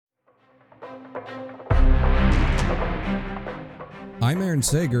I'm Aaron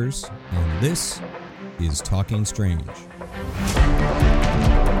Sagers, and this is Talking Strange.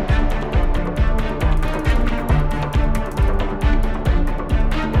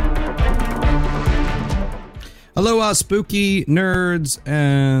 Hello, spooky nerds,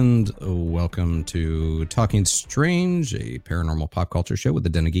 and welcome to Talking Strange, a paranormal pop culture show with the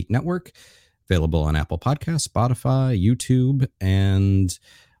Den of Geek Network, available on Apple Podcasts, Spotify, YouTube, and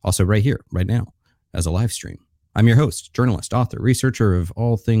also right here, right now, as a live stream. I'm your host, journalist, author, researcher of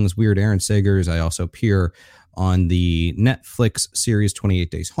all things weird, Aaron Sagers. I also appear on the Netflix series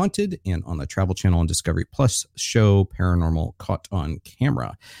 28 Days Haunted and on the Travel Channel and Discovery Plus show Paranormal Caught on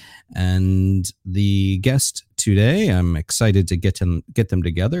Camera. And the guest today, I'm excited to get them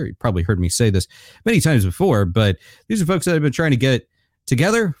together. You probably heard me say this many times before, but these are folks that I've been trying to get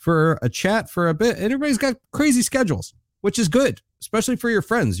together for a chat for a bit. And everybody's got crazy schedules, which is good, especially for your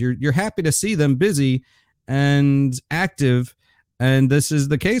friends. You're happy to see them busy and active, and this is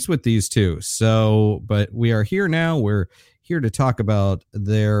the case with these two. So, but we are here now. We're here to talk about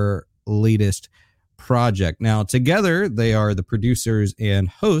their latest project. Now, together, they are the producers and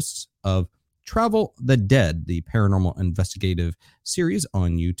hosts of Travel the Dead, the paranormal investigative series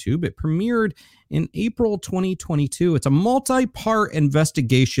on YouTube. It premiered in April 2022. It's a multi-part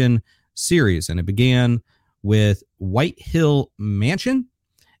investigation series, and it began with White Hill Mansion.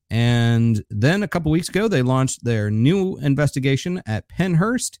 And then a couple weeks ago, they launched their new investigation at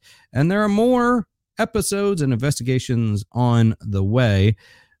Penhurst. And there are more episodes and investigations on the way.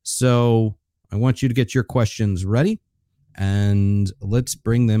 So I want you to get your questions ready. And let's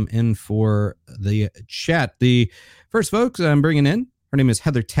bring them in for the chat. The first folks I'm bringing in, her name is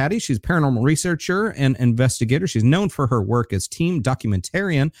Heather Taddy. She's a paranormal researcher and investigator. She's known for her work as team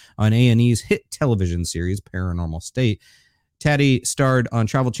documentarian on A&E's hit television series, Paranormal State. Taddy starred on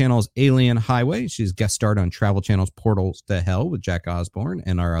Travel Channel's Alien Highway. She's guest starred on Travel Channel's Portals to Hell with Jack Osborne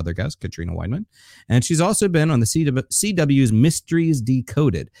and our other guest, Katrina Weidman. And she's also been on the CW's Mysteries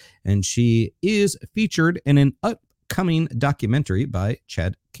Decoded. And she is featured in an upcoming documentary by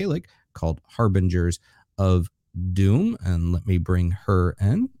Chad Kalick called Harbingers of Doom. And let me bring her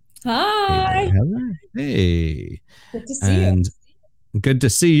in. Hi. Hey, Heather. Hey. Good to see you. Good to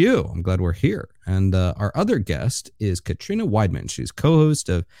see you. I'm glad we're here. And our other guest is Katrina Weidman. She's co-host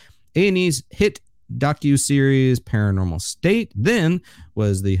of A&E's hit docu-series Paranormal State, then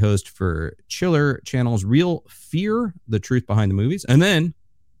was the host for Chiller Channel's Real Fear, The Truth Behind the Movies. And then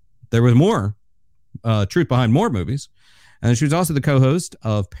there was more Truth Behind More Movies. And she was also the co-host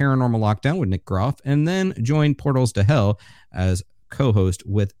of Paranormal Lockdown with Nick Groff, and then joined Portals to Hell as co-host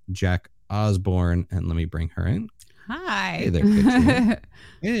with Jack Osborne. And let me bring her in. Hi. Hey there, Katrina.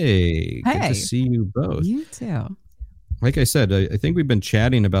 Hey, good to see you both. You too. Like I said, I think we've been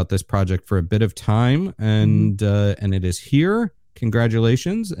chatting about this project for a bit of time, and it is here.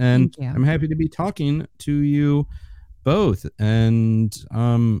 Congratulations, and I'm happy to be talking to you both. And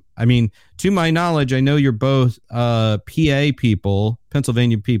I mean, to my knowledge, I know you're both PA people,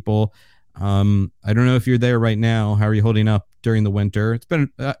 Pennsylvania people. I don't know if you're there right now. How are you holding up during the winter? It's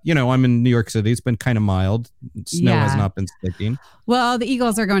been, I'm in New York City. It's been kind of mild. Snow has not been sticking. Well, the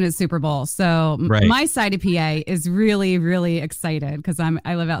Eagles are going to the Super Bowl. So My side of PA is really, really excited because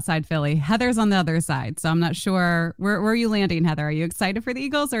I live outside Philly. Heather's on the other side. So I'm not sure. Where are you landing, Heather? Are you excited for the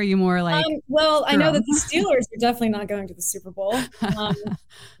Eagles or are you more like... Well, I know that the Steelers are definitely not going to the Super Bowl.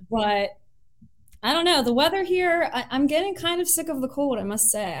 But I don't know. The weather here, I'm getting kind of sick of the cold, I must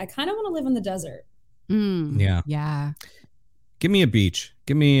say. I kind of want to live in the desert. Yeah. Give me a beach.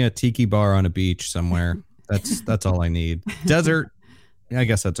 Give me a tiki bar on a beach somewhere. That's all I need. Desert, I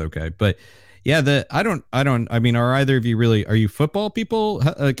guess that's okay. But yeah, I mean, are either of you are you football people?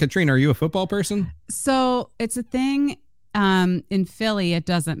 Katrina, are you a football person? So it's a thing in Philly. It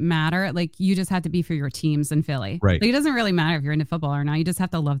doesn't matter. Like you just have to be for your teams in Philly. Right. Like, it doesn't really matter if you're into football or not. You just have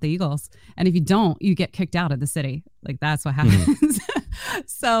to love the Eagles. And if you don't, you get kicked out of the city. Like that's what happens.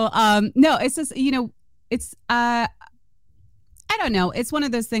 So no, it's just, it's I don't know. It's one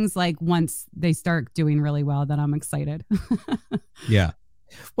of those things like once they start doing really well, then I'm excited. Yeah.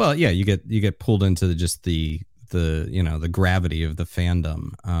 Well, yeah, you get pulled into the gravity of the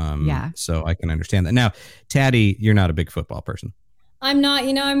fandom. So I can understand that. Now, Taddy, you're not a big football person. I'm not,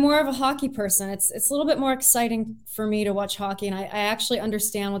 I'm more of a hockey person. It's a little bit more exciting for me to watch hockey, and I actually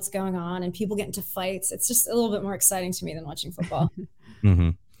understand what's going on and people get into fights. It's just a little bit more exciting to me than watching football.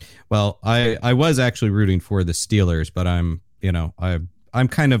 Mm-hmm. Well, I was actually rooting for the Steelers, but I'm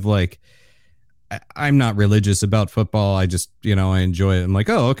kind of like, I'm not religious about football. I just, I enjoy it. I'm like,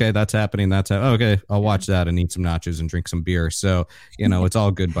 oh, okay, that's happening. Okay, I'll watch that and eat some nachos and drink some beer. So, it's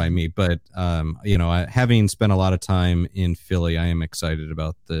all good by me. But, having spent a lot of time in Philly, I am excited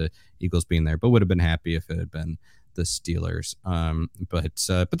about the Eagles being there, but would have been happy if it had been the Steelers.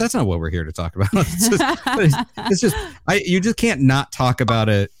 But that's not what we're here to talk about. You just can't not talk about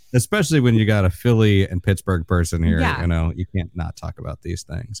it, especially when you got a Philly and Pittsburgh person here. Yeah. You can't not talk about these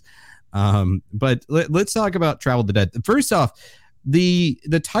things. But let's talk about Travel the Dead. First off, the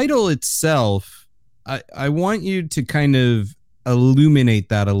title itself, I want you to kind of illuminate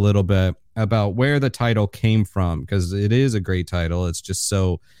that a little bit about where the title came from, because it is a great title. It's just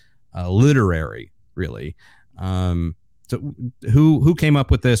so literary, really. So who came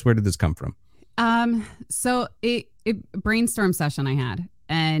up with this? Where did this come from? So it brainstorm session I had,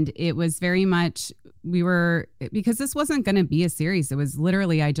 and it was very much, because this wasn't going to be a series. It was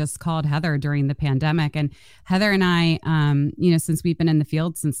literally, I just called Heather during the pandemic, and Heather and I, since we've been in the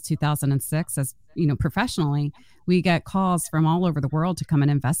field since 2006, as professionally, we get calls from all over the world to come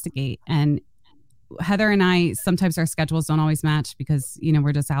and investigate. And Heather and I, sometimes our schedules don't always match because,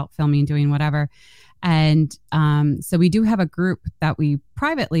 we're just out filming, doing whatever. And so we do have a group that we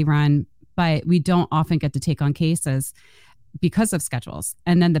privately run, but we don't often get to take on cases because of schedules.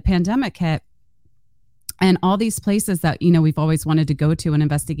 And then the pandemic hit, and all these places that, we've always wanted to go to and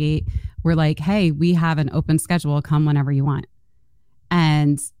investigate, we're like, hey, we have an open schedule, come whenever you want.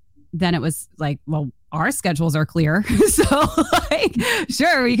 And then it was like, well, our schedules are clear. So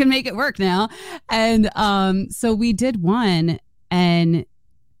sure, we can make it work now. And so we did one, and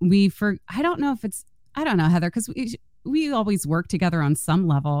I don't know, Heather, because we always work together on some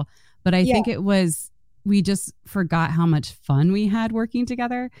level, but I think it was, we just forgot how much fun we had working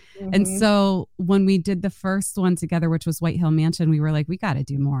together. Mm-hmm. And so when we did the first one together, which was White Hill Mansion, we were like, we got to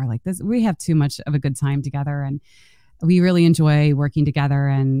do more like this. We have too much of a good time together, and we really enjoy working together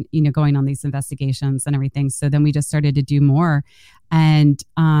and, going on these investigations and everything. So then we just started to do more. And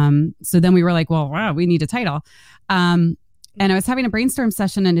so then we were like, well, wow, we need a title. And I was having a brainstorm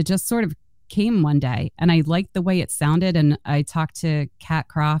session, and it just sort of came one day, and I liked the way it sounded. And I talked to Kat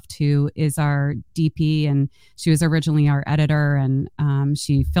Croft, who is our DP, and she was originally our editor, and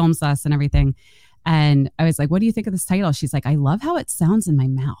she films us and everything. And I was like, what do you think of this title? She's like, I love how it sounds in my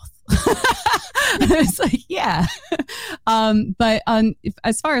mouth. I was like, yeah. But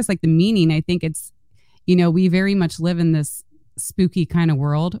as far as like the meaning, I think it's, we very much live in this spooky kind of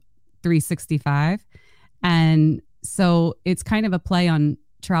world, 365. And so it's kind of a play on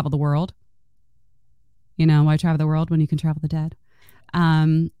travel the world. Why travel the world when you can travel the dead?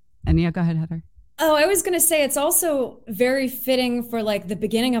 And yeah, go ahead, Heather. Oh, I was going to say it's also very fitting for like the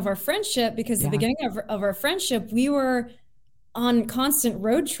beginning of our friendship, because the beginning of our friendship, we were on constant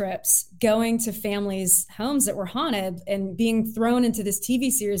road trips going to families' homes that were haunted and being thrown into this TV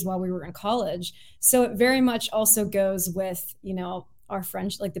series while we were in college. So it very much also goes with, our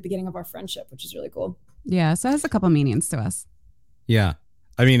friendship, like the beginning of our friendship, which is really cool. Yeah. So it has a couple meanings to us. Yeah.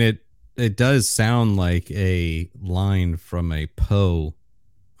 I mean, it does sound like a line from a Poe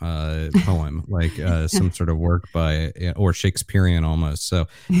poem, like some sort of work by, or Shakespearean almost. So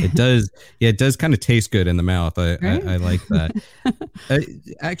it does kind of taste good in the mouth. I like that.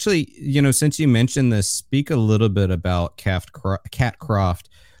 Actually, since you mentioned this, speak a little bit about Kat Croft,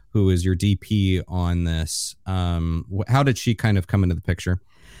 who is your DP on this. How did she kind of come into the picture?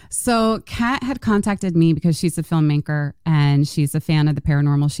 So Kat had contacted me because she's a filmmaker and she's a fan of the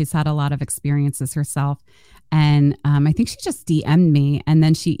paranormal. She's had a lot of experiences herself. And I think she just DM'd me, and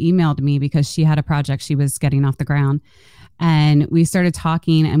then she emailed me because she had a project she was getting off the ground. And we started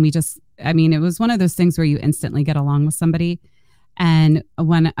talking, and it was one of those things where you instantly get along with somebody. And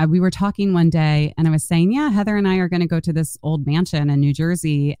when we were talking one day, and I was saying, yeah, Heather and I are going to go to this old mansion in New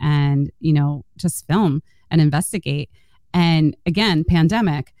Jersey and, just film and investigate. And again,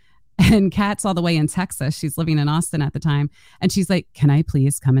 pandemic. And Kat's all the way in Texas. She's living in Austin at the time. And she's like, can I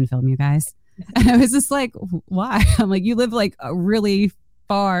please come and film you guys? And I was just like, why? I'm like, you live like really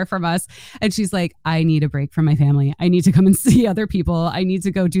far from us. And she's like, I need a break from my family. I need to come and see other people. I need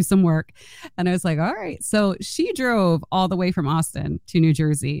to go do some work. And I was like, all right. So she drove all the way from Austin to New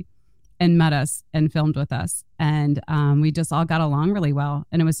Jersey and met us and filmed with us. And we just all got along really well.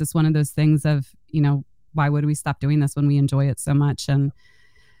 And it was just one of those things of, why would we stop doing this when we enjoy it so much? And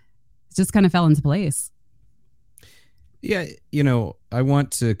it just kind of fell into place. Yeah, I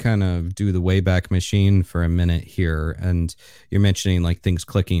want to kind of do the Wayback Machine for a minute here. And you're mentioning like things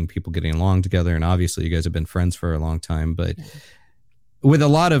clicking, people getting along together. And obviously you guys have been friends for a long time. But with a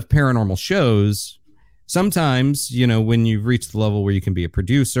lot of paranormal shows, sometimes, when you've reached the level where you can be a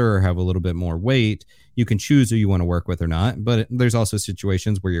producer or have a little bit more weight, you can choose who you want to work with or not. But there's also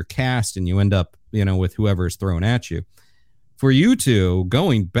situations where you're cast and you end up, with whoever is thrown at you. For you two,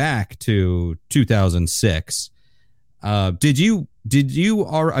 going back to 2006, did you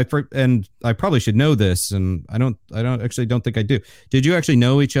and I probably should know this, and I don't think I do. Did you actually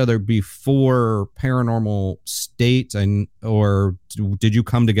know each other before Paranormal State, or did you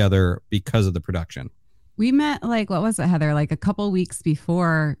come together because of the production? We met, what was it, Heather? Like a couple weeks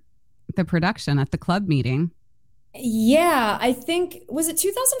before the production at the club meeting. Yeah, I think, was it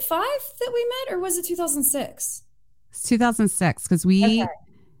 2005 that we met, or was it 2006? It's 2006 because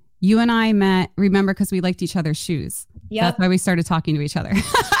you and I met, remember, because we liked each other's shoes. Yeah. That's why we started talking to each other.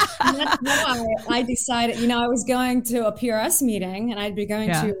 And that's why I decided, I was going to a PRS meeting and I'd be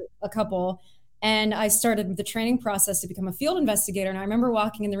going to a couple, and I started the training process to become a field investigator. And I remember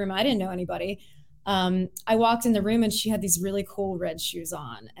walking in the room. I didn't know anybody. I walked in the room and she had these really cool red shoes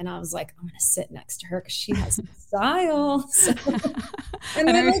on. And I was like, I'm going to sit next to her because she has style. So, and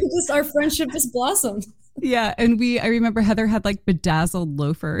then our friendship just blossomed. Yeah. And I remember Heather had bedazzled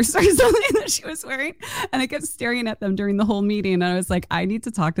loafers or something that she was wearing. And I kept staring at them during the whole meeting. And I was like, I need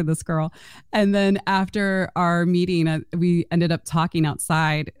to talk to this girl. And then after our meeting, we ended up talking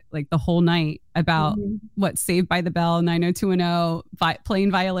outside the whole night about what Saved by the Bell, 90210, playing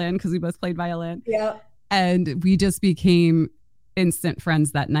violin, because we both played violin. Yeah. And we just became instant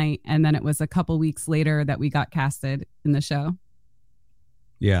friends that night. And then it was a couple weeks later that we got casted in the show.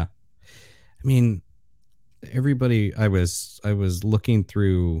 Yeah. I mean, everybody, I was looking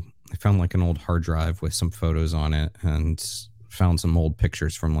through, I found an old hard drive with some photos on it and found some old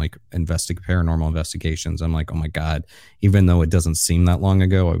pictures from paranormal investigations. I'm like, oh my God, even though it doesn't seem that long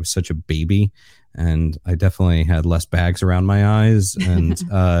ago, I was such a baby, and I definitely had less bags around my eyes and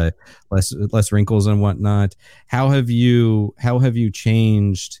less wrinkles and whatnot. How have you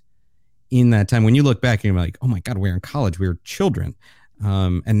changed in that time? When you look back and you're like, oh my God, we're in college, we were children.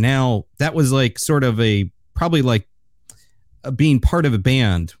 And now that was sort of probably being part of a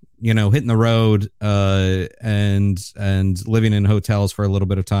band, hitting the road, and living in hotels for a little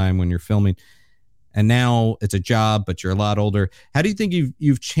bit of time when you're filming. And now it's a job, but you're a lot older. How do you think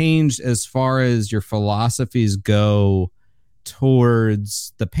you've changed as far as your philosophies go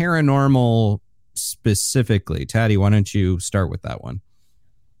towards the paranormal specifically? Taddy, why don't you start with that one?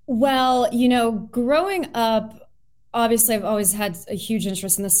 Well, growing up, obviously, I've always had a huge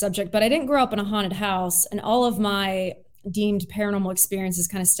interest in this subject, but I didn't grow up in a haunted house, and all of my deemed paranormal experiences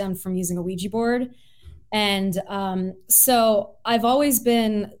kind of stemmed from using a Ouija board. And so I've always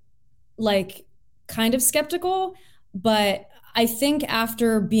been kind of skeptical, but I think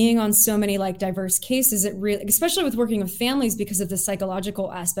after being on so many diverse cases, it really, especially with working with families because of the psychological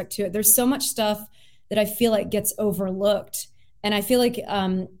aspect to it, there's so much stuff that I feel gets overlooked. And I feel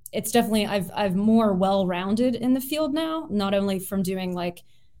it's definitely, I've more well-rounded in the field now, not only from doing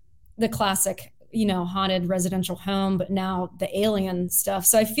the classic, haunted residential home, but now the alien stuff.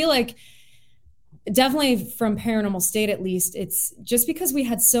 So I feel definitely from Paranormal State, at least, it's just because we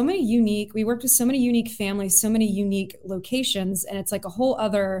worked with so many unique families, so many unique locations. And it's a whole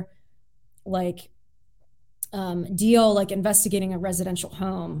other deal, investigating a residential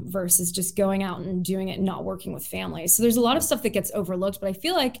home versus just going out and doing it and not working with families. So there's a lot of stuff that gets overlooked, but I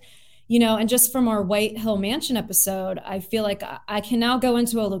feel and just from our White Hill Mansion episode, I feel I can now go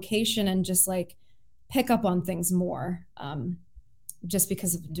into a location and just pick up on things more, just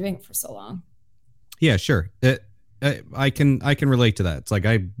because of doing it for so long. Yeah, sure. I can relate to that. It's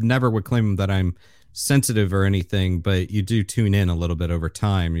I never would claim that I'm sensitive or anything, but you do tune in a little bit over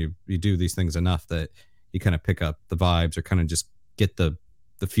time. You do these things enough that you kind of pick up the vibes or kind of just get the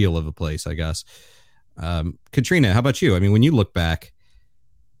feel of a place, I guess. Katrina, how about you? I mean, when you look back,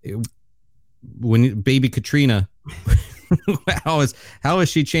 when baby Katrina, how has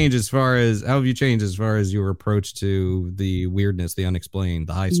she changed how have you changed as far as your approach to the weirdness, the unexplained,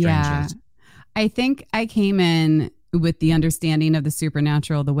 the high strangeness? Yeah. I think I came in with the understanding of the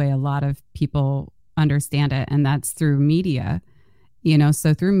supernatural the way a lot of people understand it, and that's through media.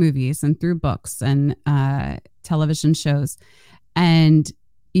 So through movies and through books and television shows. And,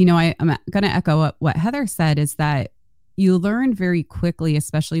 I'm going to echo what Heather said, is that you learn very quickly,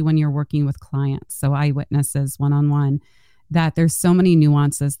 especially when you're working with clients, so eyewitnesses one-on-one, that there's so many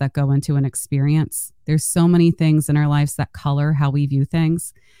nuances that go into an experience. There's so many things in our lives that color how we view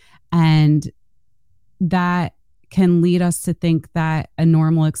things. And that can lead us to think that a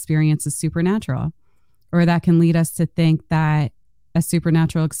normal experience is supernatural, or that can lead us to think that a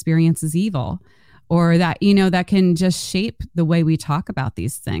supernatural experience is evil, or that, you know, that can just shape the way we talk about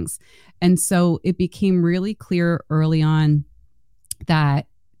these things. And so it became really clear early on that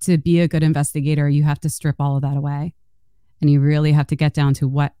to be a good investigator, you have to strip all of that away. And you really have to get down to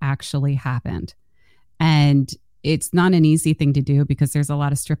what actually happened. And it's not an easy thing to do because there's a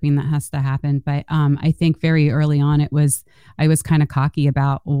lot of stripping that has to happen. But I think very early on, I was kind of cocky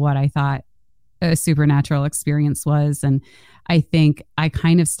about what I thought a supernatural experience was. And I think I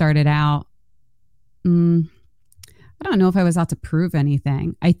kind of started out, I don't know if I was out to prove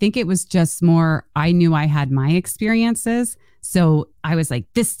anything. I think it was just more, I knew I had my experiences. So I was like,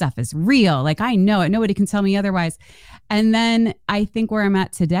 this stuff is real. Like, I know it. Nobody can tell me otherwise. And then I think where I'm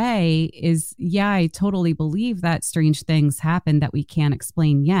at today is, yeah, I totally believe that strange things happen that we can't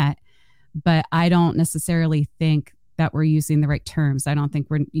explain yet. But I don't necessarily think that we're using the right terms. I don't think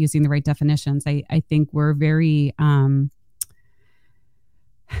we're using the right definitions. I think we're very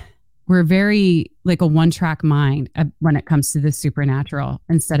like a one-track mind when it comes to the supernatural,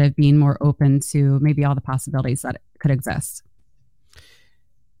 instead of being more open to maybe all the possibilities that could exist.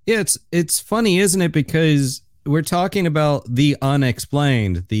 Yeah, it's funny, isn't it? Because we're talking about the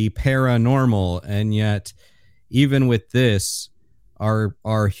unexplained, the paranormal, and yet even with this,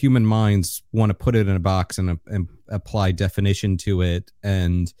 our human minds want to put it in a box and apply definition to it.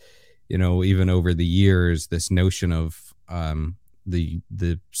 And, you know, even over the years, this notion of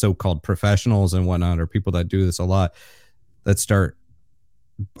the so-called professionals and whatnot, or people that do this a lot, that start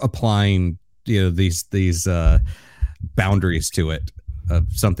applying, you know, these boundaries to it, of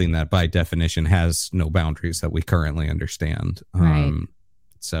something that by definition has no boundaries that we currently understand. Right.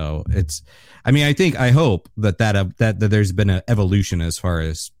 So it's, I mean, I hope that there's been an evolution as far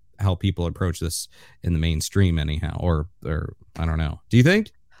as how people approach this in the mainstream anyhow, or I don't know. Do you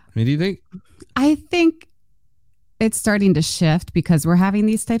think? I think it's starting to shift because we're having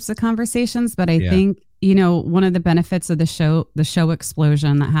these types of conversations. But I think, you know, one of the benefits of the show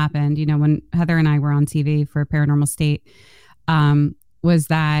explosion that happened, you know, when Heather and I were on TV for Paranormal State, was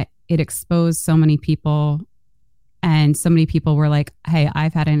that it exposed so many people, and so many people were like, hey,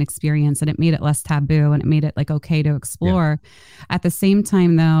 I've had an experience, and it made it less taboo, and it made it like okay to explore. Yeah. At the same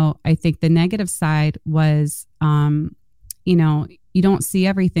time, though, I think the negative side was, you know, you don't see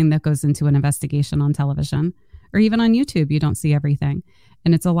everything that goes into an investigation on television, or even on YouTube. You don't see everything.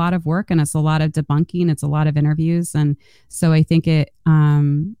 And it's a lot of work, and it's a lot of debunking. It's a lot of interviews. And so I think it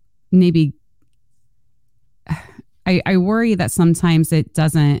maybe, I worry that sometimes it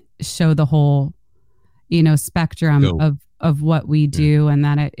doesn't show the whole, you know, spectrum of what we do, and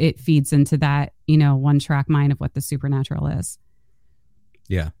that it feeds into that, you know, one track mind of what the supernatural is.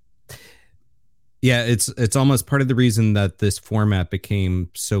 Yeah. Yeah. It's almost part of the reason that this format became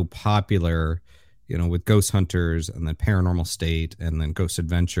so popular, you know, with Ghost Hunters and then Paranormal State and then Ghost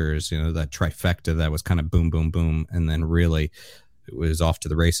Adventures, you know, that trifecta that was kind of boom, boom, boom. And then really it was off to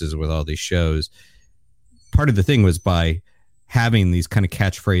the races with all these shows. Part of the thing was by having these kind of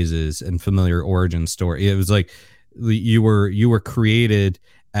catchphrases and familiar origin story. It was like you were created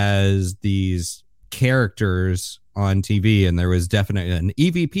as these characters on TV, and there was definitely an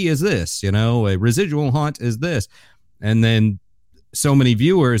EVP is this, you know, a residual haunt is this. And then so many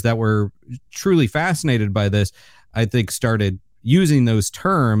viewers that were truly fascinated by this, I think, started using those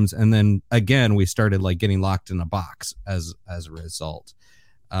terms. And then again, we started like getting locked in a box as a result.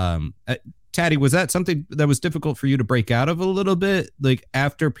 Taddy, was that something that was difficult for you to break out of a little bit, like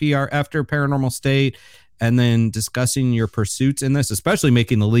after Paranormal State, and then discussing your pursuits in this, especially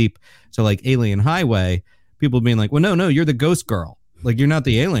making the leap to like Alien Highway, people being like, well, no, you're the ghost girl. Like, you're not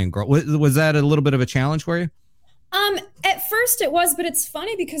the alien girl. Was that a little bit of a challenge for you? At first it was, but it's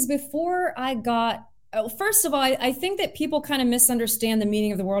funny because before I got, first of all, I think that people kind of misunderstand the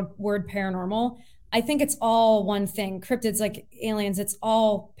meaning of the word paranormal. I think it's all one thing. Cryptids, like aliens, it's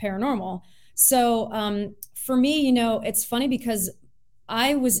all paranormal. So for me, you know, it's funny because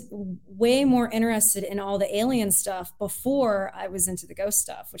I was way more interested in all the alien stuff before I was into the ghost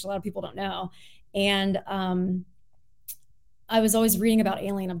stuff, which a lot of people don't know. And I was always reading about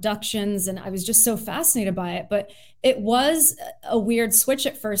alien abductions, and I was just so fascinated by it. But it was a weird switch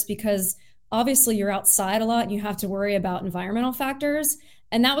at first because obviously you're outside a lot and you have to worry about environmental factors.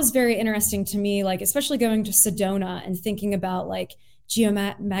 And that was very interesting to me, like especially going to Sedona and thinking about like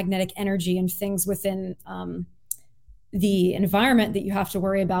geomagnetic energy and things within the environment that you have to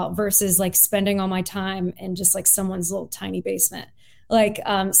worry about versus like spending all my time in just like someone's little tiny basement. Like,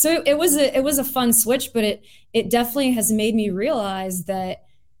 so it was a fun switch, but it definitely has made me realize that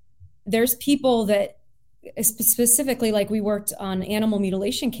there's people that specifically, like we worked on animal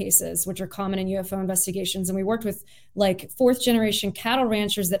mutilation cases, which are common in UFO investigations. And we worked with like 4th generation cattle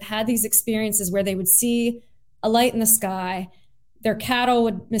ranchers that had these experiences where they would see a light in the sky, their cattle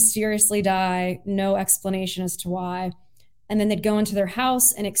would mysteriously die, no explanation as to why. And then they'd go into their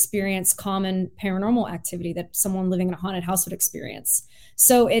house and experience common paranormal activity that someone living in a haunted house would experience.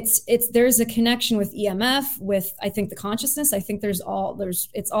 So there's a connection with EMF, with, I think, the consciousness. I think it's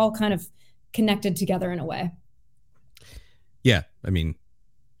all kind of connected together in a way. Yeah. I mean,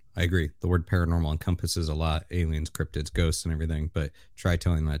 I agree. The word paranormal encompasses a lot: aliens, cryptids, ghosts, and everything. But try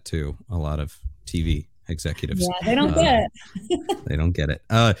telling that to a lot of TV executives. Yeah, they don't get it. They don't get it.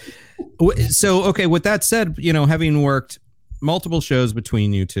 So, okay, with that said, having worked multiple shows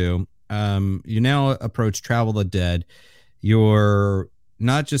between you two, you now approach Travel the Dead. You're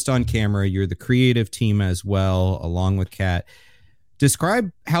not just on camera, you're the creative team as well, along with Kat.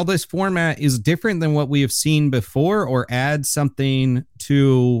 Describe how this format is different than what we have seen before, or add something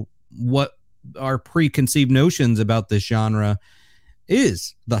to what our preconceived notions about this genre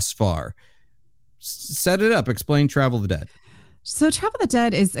is thus far. Set it up. Explain Travel the Dead. So Travel the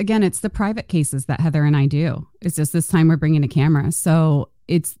Dead is, again, it's the private cases that Heather and I do. It's just this time we're bringing a camera. So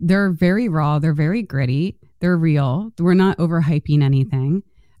they're very raw. They're very gritty. They're real. We're not overhyping anything.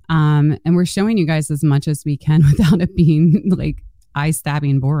 And we're showing you guys as much as we can without it being like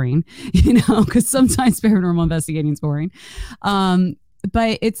eye-stabbing boring, because sometimes paranormal investigating is boring.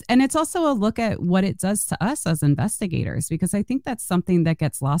 But it's also a look at what it does to us as investigators, because I think that's something that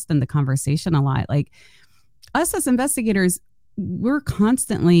gets lost in the conversation a lot. Like, us as investigators, we're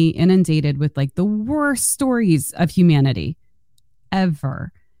constantly inundated with like the worst stories of humanity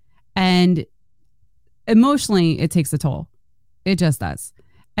ever. And emotionally, it takes a toll. It just does.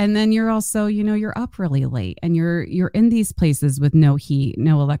 And then you're also, you're up really late and you're in these places with no heat,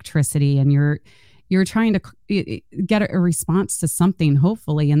 no electricity, and you're trying to get a response to something,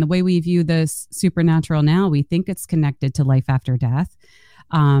 hopefully. And the way we view this supernatural now, we think it's connected to life after death.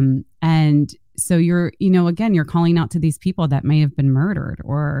 And so you're calling out to these people that may have been murdered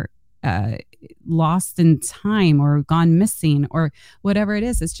or lost in time or gone missing or whatever it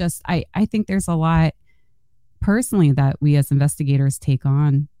is. It's just, I think there's a lot personally that we as investigators take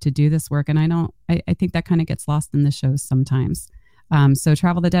on to do this work. And I think that kind of gets lost in the shows sometimes. So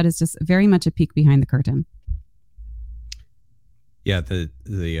Travel the Dead is just very much a peek behind the curtain. Yeah, the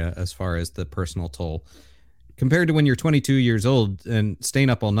as far as the personal toll compared to when you're 22 years old and staying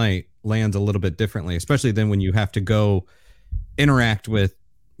up all night lands a little bit differently, especially then when you have to go interact with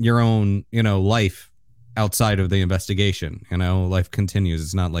your own, life outside of the investigation. Life continues.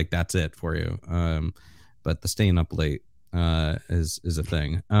 It's not like that's it for you. But the staying up late is a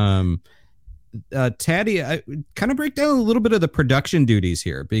thing. Taddy, I kind of break down a little bit of the production duties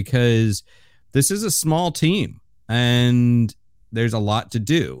here, because this is a small team and there's a lot to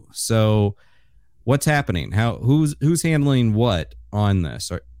do. So what's happening? Who's handling what on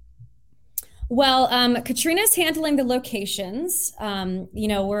this? Well, Katrina's handling the locations.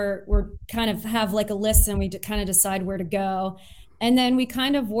 We're kind of have like a list and we kind of decide where to go. And then we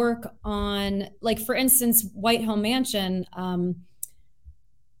kind of work on, like, for instance, White Hill Mansion.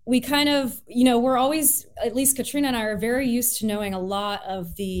 We kind of, we're always, at least Katrina and I are very used to knowing a lot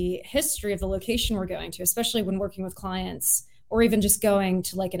of the history of the location we're going to, especially when working with clients or even just going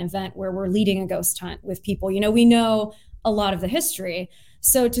to like an event where we're leading a ghost hunt with people. We know a lot of the history.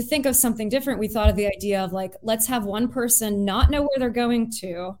 So to think of something different, we thought of the idea of like, let's have one person not know where they're going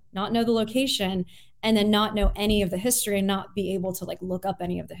to, not know the location, and then not know any of the history and not be able to like look up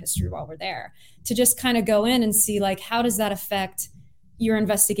any of the history while we're there, to just kind of go in and see like, how does that affect your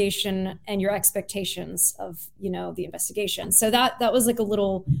investigation and your expectations of, the investigation. So that was like a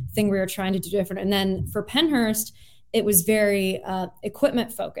little thing we were trying to do different. And then for Pennhurst, it was very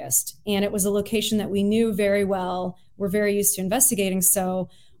equipment focused, and it was a location that we knew very well. We're very used to investigating. So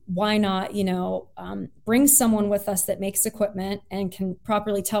why not, bring someone with us that makes equipment and can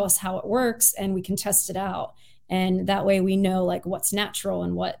properly tell us how it works, and we can test it out. And that way we know like what's natural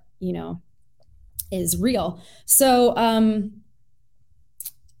and what, is real. So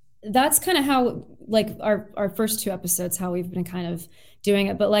that's kind of how, like, our first 2 episodes, how we've been kind of doing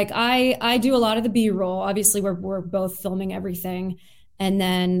it. But like, I do a lot of the B-roll. Obviously we're both filming everything. And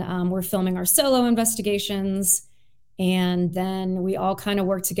then we're filming our solo investigations. And then we all kind of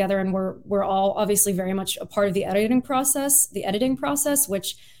work together, and we're all obviously very much a part of the editing process,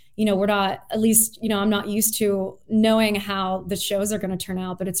 which, we're not, at least, I'm not used to knowing how the shows are going to turn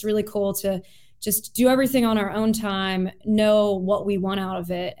out, but it's really cool to just do everything on our own time, know what we want out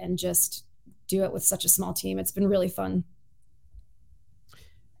of it, and just do it with such a small team. It's been really fun.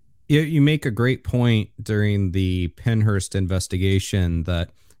 You make a great point during the Pennhurst investigation that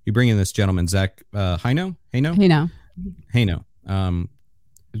you bring in this gentleman, Zach Haino.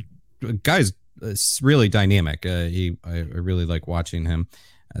 Guy's really dynamic. I really like watching him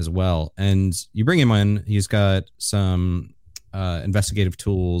as well. And you bring him in. He's got some investigative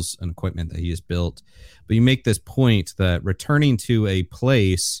tools and equipment that he has built. But you make this point that returning to a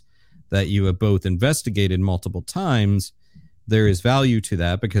place that you have both investigated multiple times, there is value to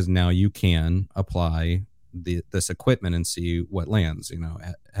that because now you can apply this equipment and see what lands. You know,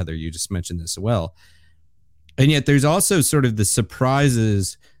 Heather, you just mentioned this as well. And yet there's also sort of the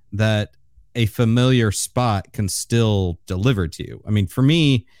surprises that a familiar spot can still deliver to you. I mean, for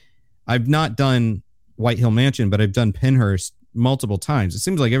me, I've not done White Hill Mansion, but I've done Pennhurst multiple times. It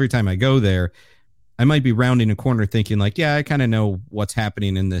seems like every time I go there, I might be rounding a corner thinking like, yeah, I kind of know what's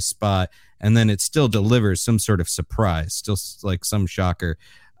happening in this spot. And then it still delivers some sort of surprise, still like some shocker.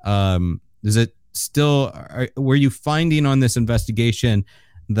 Is it still, were you finding on this investigation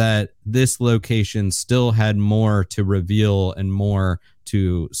that this location still had more to reveal and more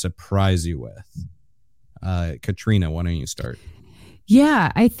to surprise you with? Katrina, why don't you start?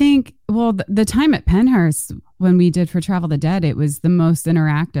 Yeah, I think, well, the time at Pennhurst when we did For Travel the Dead, it was the most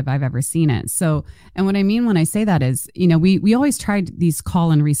interactive I've ever seen it. So, and what I mean when I say that is, you know, we always tried these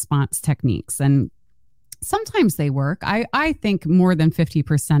call and response techniques, and sometimes they work. I think more than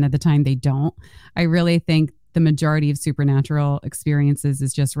 50% of the time they don't. I really think the majority of supernatural experiences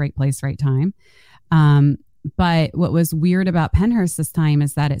is just right place, right time. But what was weird about Pennhurst this time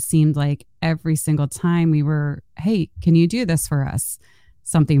is that it seemed like every single time we were, hey, can you do this for us?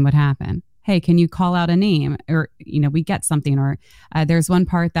 Something would happen. Hey, can you call out a name? Or, you know, we get something. Or there's one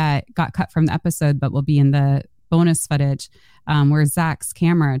part that got cut from the episode, but will be in the bonus footage where Zach's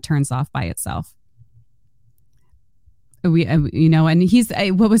camera turns off by itself. You know, and he's,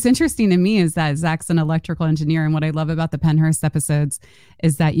 what was interesting to me is that Zach's an electrical engineer. And what I love about the Pennhurst episodes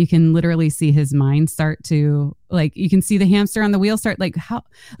is that you can literally see his mind start to, like, you can see the hamster on the wheel start, like how,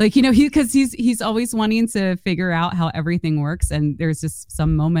 like, you know, because he's always wanting to figure out how everything works. And there's just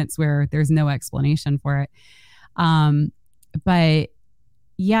some moments where there's no explanation for it. But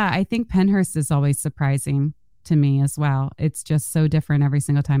yeah, I think Pennhurst is always surprising to me as well. It's just so different every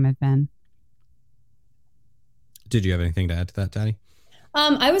single time I've been. Did you have anything to add to that, Taddy?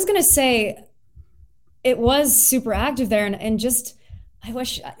 I was going to say it was super active there. And just, I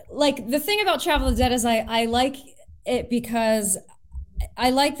wish, like, the thing about Travel the Dead is I like it because I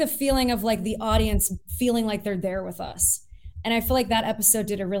like the feeling of like the audience feeling like they're there with us. And I feel like that episode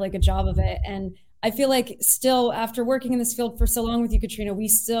did a really good job of it. And I feel like still, after working in this field for so long with you, Katrina, we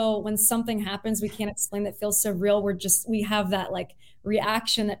still, when something happens, we can't explain that feels so real. We have that like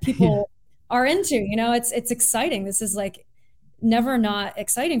reaction that people are into, you know, it's exciting. This is like never not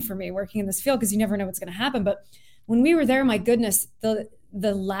exciting for me working in this field because you never know what's going to happen. But when we were there, my goodness, the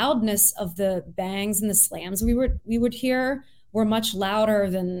loudness of the bangs and the slams we would hear were much louder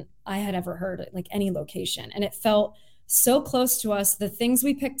than I had ever heard at like any location. And it felt so close to us. The things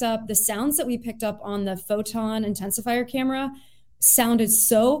we picked up, the sounds that we picked up on the photon intensifier camera sounded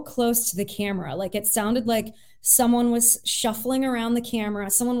so close to the camera. Like it sounded like someone was shuffling around the camera.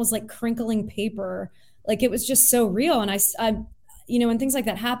 Someone was like crinkling paper. Like it was just so real. And I, you know, when things like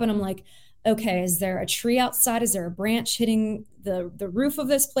that happen, I'm like, okay, is there a tree outside? Is there a branch hitting the roof of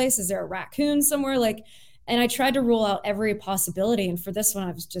this place? Is there a raccoon somewhere? Like, and I tried to rule out every possibility. And for this one,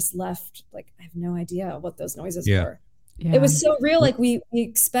 I was just left like, I have no idea what those noises were. Yeah. It was so real. Like we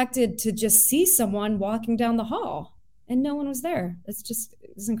expected to just see someone walking down the hall and no one was there. It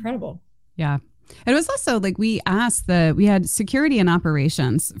was incredible. Yeah. It was also like we had security and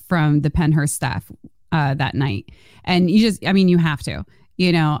operations from the Pennhurst staff that night. And you have to,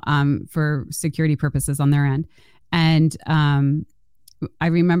 you know, for security purposes on their end. And I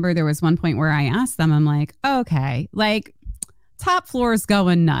remember there was one point where I asked them, I'm like, okay, like top floor is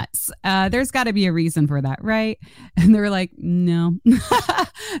going nuts. There's got to be a reason for that, right? And they're like, no.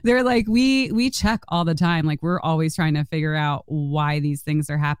 They're like, we check all the time. Like we're always trying to figure out why these things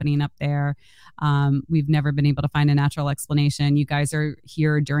are happening up there. We've never been able to find a natural explanation. You guys are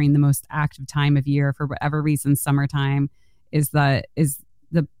here during the most active time of year for whatever reason. Summertime is the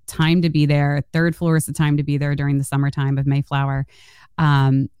time to be there. Third floor is the time to be there during the summertime of Mayflower.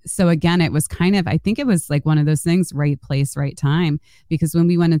 So again, it was kind of, I think it was like one of those things, right place, right time, because when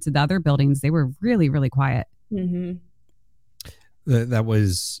we went into the other buildings, they were really, really quiet. Mm-hmm. That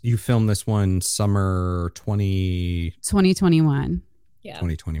was, you filmed this one summer 2021. Yeah.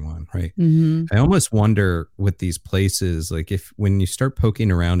 2021, right? Mm-hmm. I almost wonder with these places, like if when you start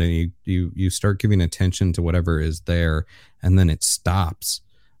poking around and you start giving attention to whatever is there and then it stops,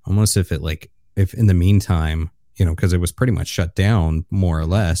 almost if in the meantime, because it was pretty much shut down more or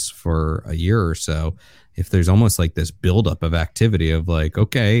less for a year or so, if there's almost like this buildup of activity of like,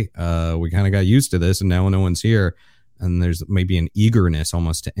 okay, we kind of got used to this and now no one's here. And there's maybe an eagerness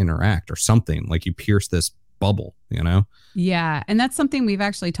almost to interact or something, like you pierce this bubble, Yeah. And that's something we've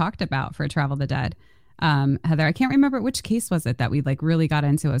actually talked about for Travel the Dead. Heather, I can't remember which case was it that we like really got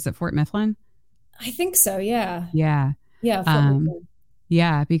into. Was it Fort Mifflin? I think so. Yeah. Yeah. Yeah. Fort Mifflin.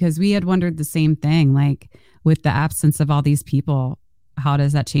 Yeah. Because we had wondered the same thing, like with the absence of all these people, how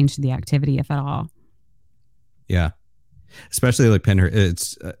does that change the activity, if at all? Yeah. Especially like Penrith.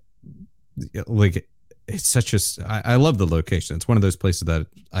 It's like, it's such I love the location. It's one of those places that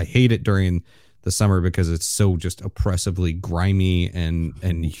I hate it during the summer because it's so just oppressively grimy and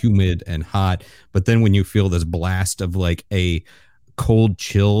humid and hot. But then when you feel this blast of like a cold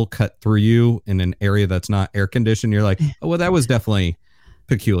chill cut through you in an area that's not air conditioned, you're like, oh, well, that was definitely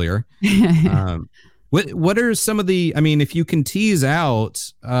peculiar. What are some of the, if you can tease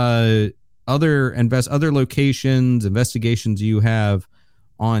out other locations, investigations you have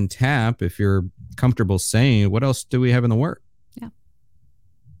on tap, if you're comfortable saying, what else do we have in the work? Yeah.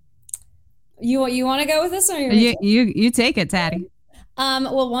 You want to go with this, or you take it, Taddy?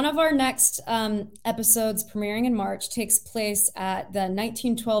 Well, one of our next episodes premiering in March takes place at the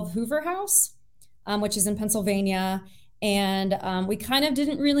 1912 Hoover House, which is in Pennsylvania. And we kind of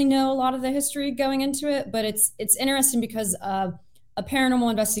didn't really know a lot of the history going into it, but it's interesting because a paranormal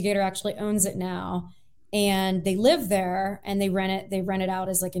investigator actually owns it now, and they live there and they rent it out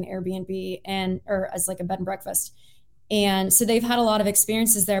as like an Airbnb or as like a bed and breakfast. And so they've had a lot of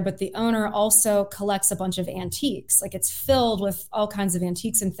experiences there, but the owner also collects a bunch of antiques. Like, it's filled with all kinds of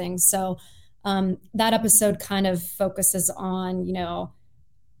antiques and things. So that episode kind of focuses on,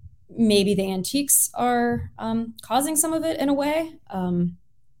 maybe the antiques are causing some of it in a way.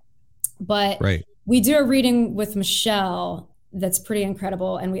 But right. We do a reading with Michelle that's pretty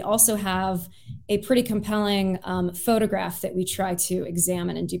incredible. And we also have a pretty compelling photograph that we try to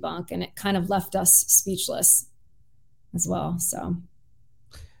examine and debunk. And it kind of left us speechless as well. So,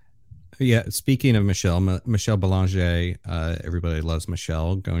 yeah. Speaking of Michelle Belanger, everybody loves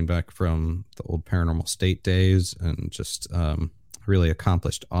Michelle, going back from the old Paranormal State days, and just really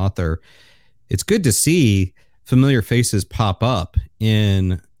accomplished author. It's good to see familiar faces pop up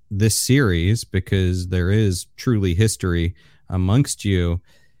in this series because there is truly history amongst you.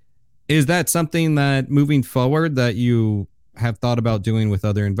 Is that something that moving forward that you have thought about doing with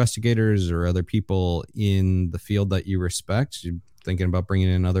other investigators or other people in the field that you respect? You thinking about bringing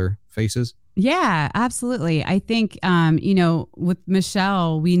in other faces? Yeah, absolutely. I think, with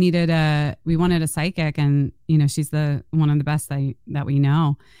Michelle, we wanted a psychic, and, she's one of the best that we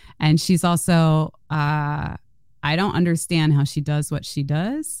know. And she's also, I don't understand how she does what she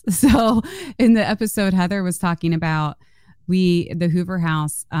does. So in the episode Heather was talking about, the Hoover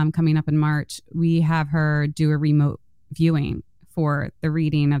House coming up in March, we have her do a remote viewing for the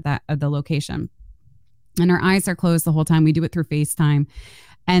reading of the location. And her eyes are closed the whole time. We do it through FaceTime.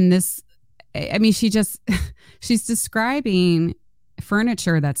 And she's describing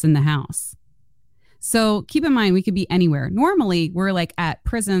furniture that's in the house. So keep in mind, we could be anywhere. Normally, we're like at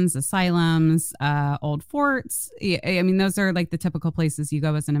prisons, asylums, old forts. Those are like the typical places you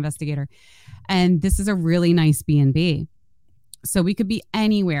go as an investigator. And this is a really nice B&B. So we could be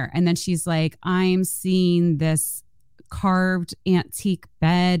anywhere. And then she's like, I'm seeing this carved antique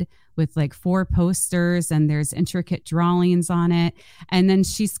bed with like 4 posters, and there's intricate drawings on it. And then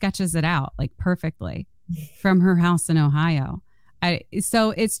she sketches it out like perfectly from her house in Ohio.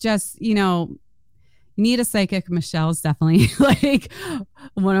 So it's just, you need a psychic. Michelle's definitely like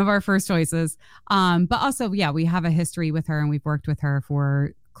one of our first choices. But also, yeah, we have a history with her, and we've worked with her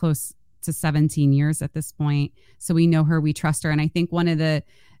for close to 17 years at this point. So we know her, we trust her. And I think one of the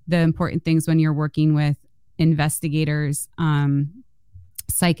important things when you're working with investigators,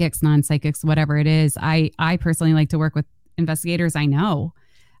 psychics, non-psychics, whatever it is, I personally like to work with investigators I know,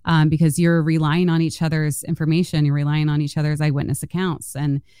 because you're relying on each other's information, you're relying on each other's eyewitness accounts,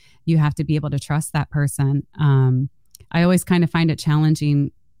 and you have to be able to trust that person. I always kind of find it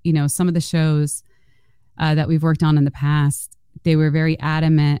challenging, some of the shows that we've worked on in the past, they were very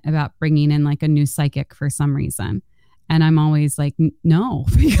adamant about bringing in like a new psychic for some reason. And I'm always like, no,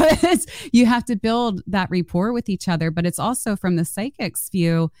 because you have to build that rapport with each other. But it's also from the psychic's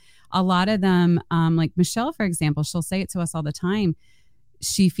view, a lot of them, like Michelle, for example, she'll say it to us all the time.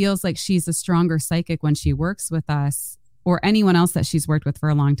 She feels like she's a stronger psychic when she works with us or anyone else that she's worked with for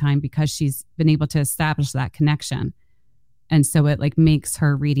a long time, because she's been able to establish that connection. And so it like makes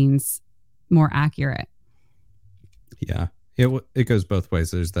her readings more accurate. Yeah. It goes both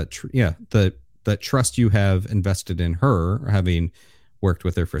ways. There's that, that trust you have invested in her, having worked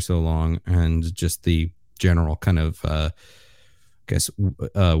with her for so long, and just the general kind of,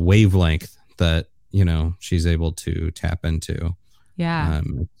 wavelength that, she's able to tap into. Yeah.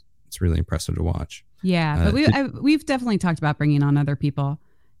 It's really impressive to watch. Yeah. But we've definitely talked about bringing on other people,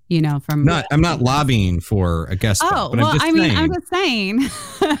 I'm not lobbying for a guest spot, but I'm just saying.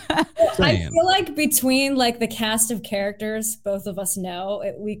 I feel like between like the cast of characters both of us know,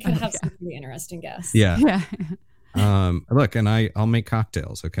 we could have some pretty interesting guests. Yeah. Look, and I'll make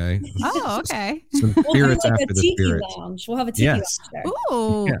cocktails. Okay. Oh, okay. Some spirits after the spirits. Lounge. We'll have a tiki lounge there.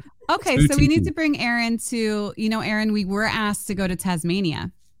 Ooh. Yeah. Okay. So we need to bring Aaron to, Aaron, we were asked to go to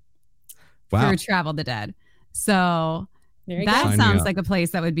Tasmania for Travel the Dead. So that sounds like a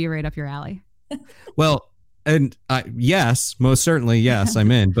place that would be right up your alley. Well, and yes, most certainly, yes,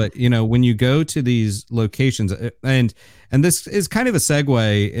 I'm in. But when you go to these locations, and this is kind of a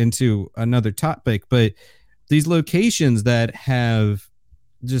segue into another topic, but these locations that have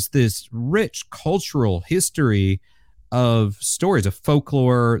just this rich cultural history of stories of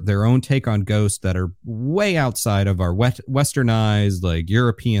folklore, their own take on ghosts that are way outside of our westernized, like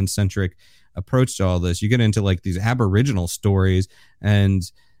European centric approach to all this. You get into like these Aboriginal stories and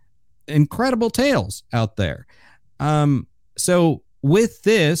incredible tales out there. So with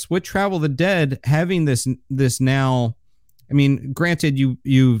Travel the Dead, having this now, I mean, granted,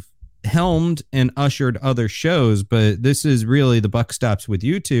 you've helmed and ushered other shows, but this is really the buck stops with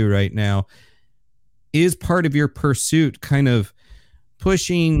you two right now. Is part of your pursuit kind of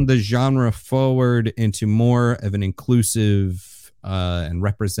pushing the genre forward into more of an inclusive and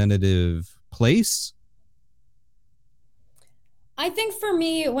representative place? I think for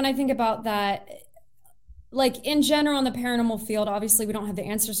me, when I think about that, like in general in the paranormal field, obviously we don't have the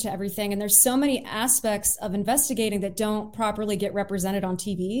answers to everything. And there's so many aspects of investigating that don't properly get represented on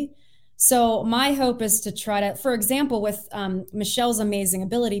TV. So my hope is to try to, for example, with Michelle's amazing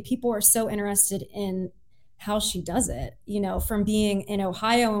ability, people are so interested in how she does it, from being in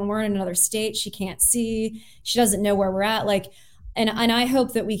Ohio and we're in another state, she can't see, she doesn't know where we're at. And I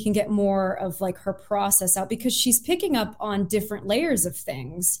hope that we can get more of like her process out, because she's picking up on different layers of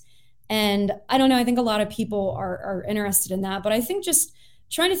things. And I don't know, I think a lot of people are interested in that, but I think just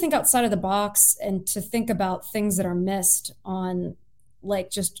trying to think outside of the box and to think about things that are missed on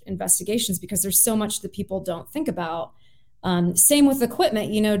like just investigations, because there's so much that people don't think about. Same with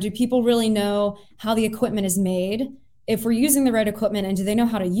equipment, do people really know how the equipment is made? If we're using the right equipment, and do they know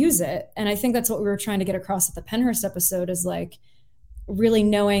how to use it? And I think that's what we were trying to get across at the Penhurst episode, is like really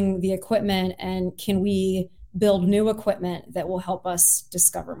knowing the equipment, and can we build new equipment that will help us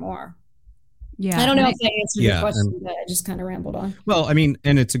discover more? Yeah. I don't know if I answered your question, but I just kind of rambled on. Well, I mean,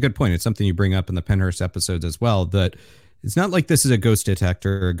 and it's a good point. It's something you bring up in the Penhurst episodes as well, that it's not like this is a ghost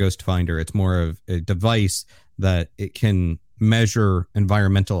detector or a ghost finder. It's more of a device that it can measure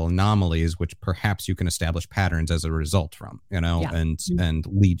environmental anomalies, which perhaps you can establish patterns as a result from, and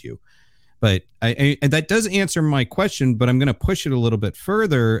lead you. But I that does answer my question, but I'm going to push it a little bit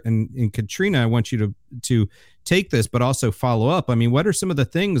further. And Katrina, I want you to take this, but also follow up. I mean, what are some of the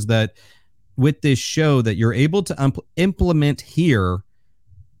things that with this show that you're able to implement here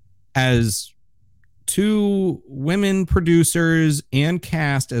as two women producers and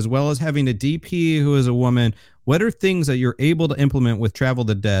cast, as well as having a DP who is a woman? What are things that you're able to implement with Travel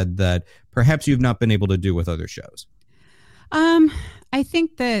the Dead that perhaps you've not been able to do with other shows? I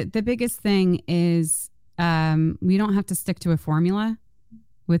think the biggest thing is we don't have to stick to a formula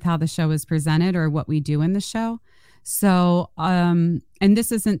with how the show is presented or what we do in the show. So, and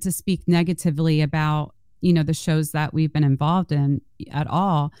this isn't to speak negatively about, the shows that we've been involved in at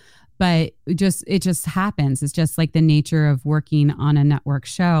all, but it just happens. It's just like the nature of working on a network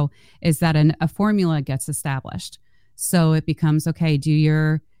show is that a formula gets established. So it becomes, okay, do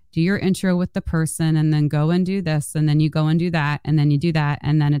your intro with the person, and then go and do this, and then you go and do that, and then you do that,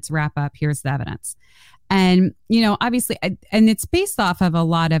 and then it's wrap up. Here's the evidence. And, obviously, and it's based off of a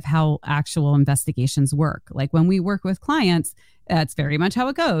lot of how actual investigations work. Like when we work with clients, that's very much how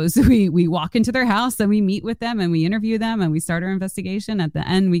it goes. We walk into their house and we meet with them and we interview them and we start our investigation. At the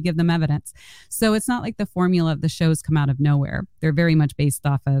end, we give them evidence. So it's not like the formula of the shows come out of nowhere. They're very much based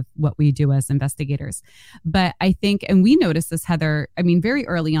off of what we do as investigators. But I think, and we noticed this, Heather, I mean, very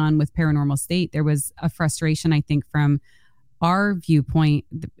early on with Paranormal State, there was a frustration, I think, from our viewpoint,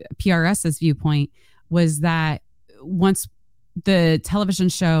 the PRS's viewpoint, was that once the television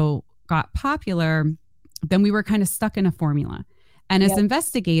show got popular, then we were kind of stuck in a formula. And as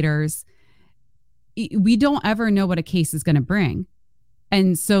investigators, we don't ever know what a case is going to bring.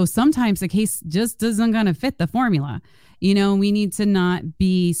 And so sometimes the case just doesn't going to fit the formula. We need to not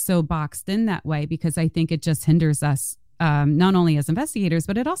be so boxed in that way, because I think it just hinders us, not only as investigators,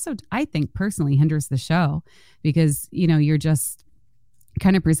 but it also, I think personally, hinders the show, because, you're just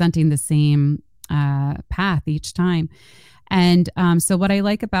kind of presenting the same path each time. And so what I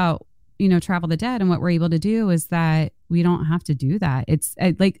like about, Travel the Dead and what we're able to do is that we don't have to do that. It's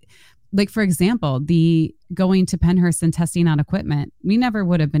like, for example, the going to Pennhurst and testing out equipment. We never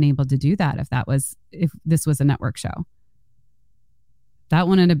would have been able to do that if this was a network show. That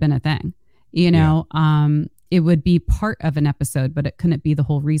wouldn't have been a thing, It would be part of an episode, but it couldn't be the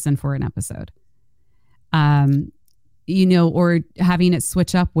whole reason for an episode. Or having it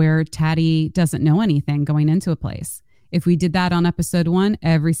switch up where Taddy doesn't know anything going into a place. If we did that on episode 1,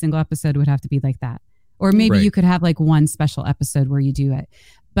 every single episode would have to be like that. Or maybe you could have like one special episode where you do it.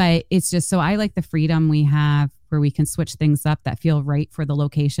 But it's just, so I like the freedom we have where we can switch things up that feel right for the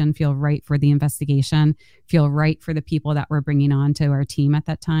location, feel right for the investigation, feel right for the people that we're bringing on to our team at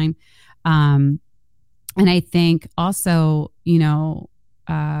that time. And I think also,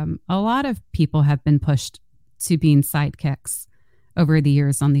 a lot of people have been pushed to being sidekicks over the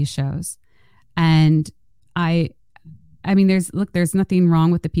years on these shows. And I mean, there's nothing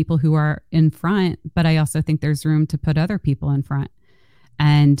wrong with the people who are in front, but I also think there's room to put other people in front.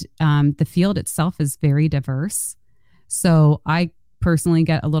 And the field itself is very diverse. So I personally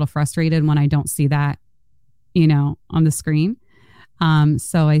get a little frustrated when I don't see that, on the screen.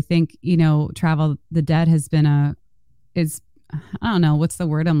 So I think, Travel the Dead has been I don't know, what's the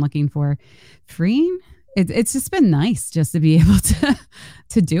word I'm looking for? Freeing? It's just been nice just to be able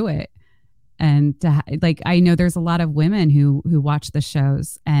to do it. And I know there's a lot of women who watch the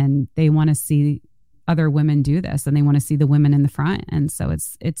shows and they want to see other women do this, and they want to see the women in the front. And so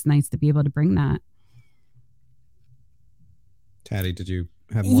it's nice to be able to bring that. Taddy, did you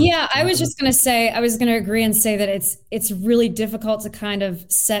have more? Yeah, I was just going to say, I was going to agree and say that it's really difficult to kind of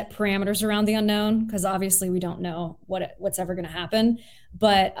set parameters around the unknown, because obviously we don't know what's ever going to happen.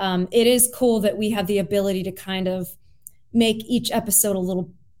 But it is cool that we have the ability to kind of make each episode a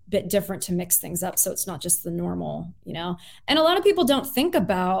little bit different to mix things up, so it's not just the normal, And a lot of people don't think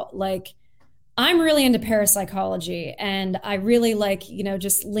about, like, I'm really into parapsychology, and I really like,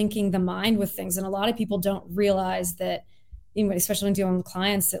 just linking the mind with things. And a lot of people don't realize that, especially when dealing with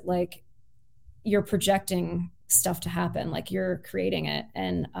clients, that like you're projecting stuff to happen, like you're creating it.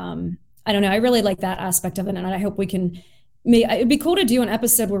 And I don't know, I really like that aspect of it. And I hope we can, it'd be cool to do an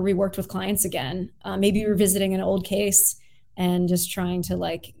episode where we worked with clients again, maybe revisiting an old case and just trying to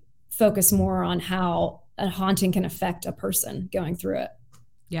like focus more on how a haunting can affect a person going through it.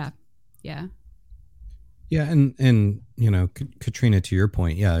 Yeah. And Katrina, to your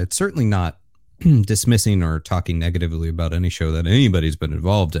point, it's certainly not dismissing or talking negatively about any show that anybody's been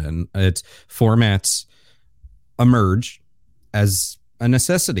involved in. It's formats emerge as a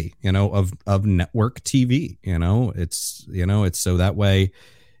necessity, of network TV. It's so that way,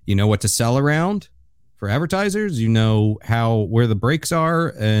 what to sell around for advertisers, where the breaks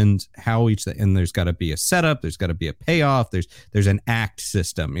are and how and there's got to be a setup, there's got to be a payoff, there's an act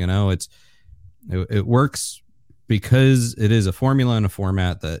system. It works because it is a formula and a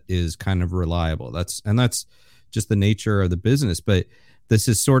format that is kind of reliable. That's just the nature of the business. But this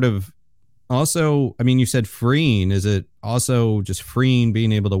is sort of also, I mean, you said freeing. Is it also just freeing,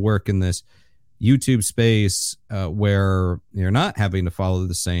 being able to work in this YouTube space where you're not having to follow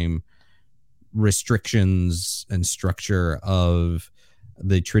the same restrictions and structure of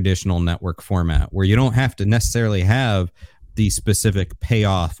the traditional network format, where you don't have to necessarily have the specific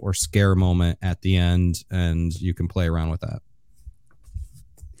payoff or scare moment at the end, and you can play around with that?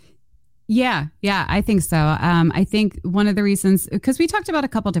 Yeah, I think so. I think one of the reasons, because we talked about a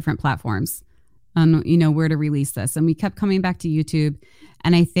couple different platforms on, where to release this, and we kept coming back to YouTube.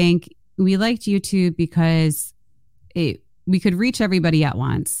 And I think we liked YouTube because we could reach everybody at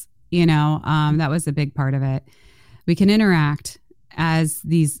once. That was a big part of it. We can interact as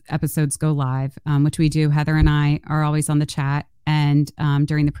these episodes go live, which we do. Heather and I are always on the chat and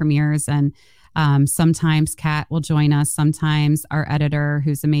during the premieres, and sometimes Kat will join us. Sometimes our editor,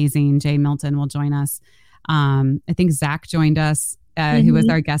 who's amazing, Jay Milton, will join us. I think Zach joined us, who was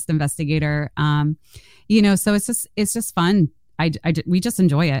our guest investigator. So it's just fun. We just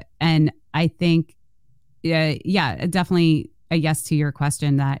enjoy it. And I think, definitely a yes to your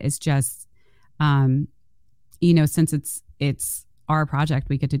question. That is just, since it's our project,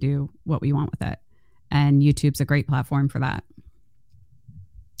 we get to do what we want with it. And YouTube's a great platform for that.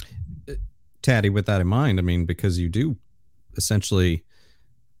 Taddy, with that in mind, I mean, because you do essentially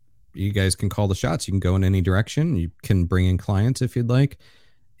you guys can call the shots. You can go in any direction. You can bring in clients if you'd like.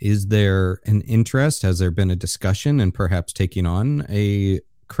 Is there an interest? Has there been a discussion and perhaps taking on a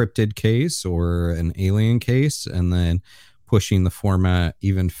cryptid case or an alien case and then pushing the format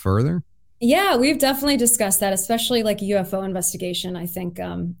even further? Yeah, we've definitely discussed that, especially like UFO investigation. I think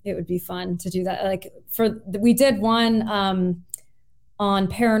it would be fun to do that. Like we did one on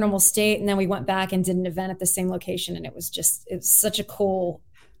Paranormal State, and then we went back and did an event at the same location, and it's such a cool,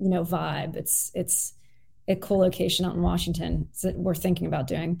 vibe. It's a cool location out in Washington that we're thinking about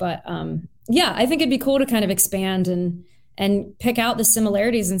doing. But yeah, I think it'd be cool to kind of expand and pick out the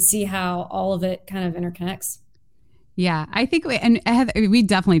similarities and see how all of it kind of interconnects. Yeah, I think we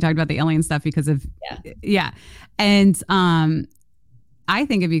definitely talked about the alien stuff because of and I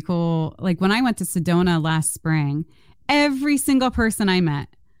think it'd be cool. Like when I went to Sedona last spring, every single person I met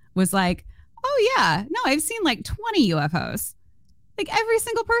was like, "Oh yeah, no, I've seen like 20 UFOs." Like every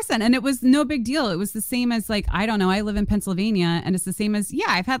single person, and it was no big deal. It was the same as like, I don't know, I live in Pennsylvania, and it's the same as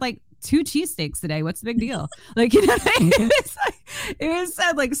I've had like 2 cheesesteaks today. What's the big deal? Like, you know what I mean? It was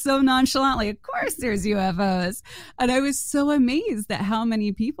said like so nonchalantly, of course there's UFOs. And I was so amazed at how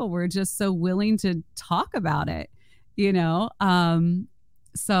many people were just so willing to talk about it,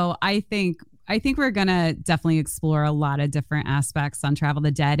 So I think we're going to definitely explore a lot of different aspects on Travel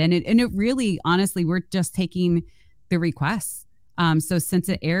the Dead. And it really, honestly, we're just taking the requests. So since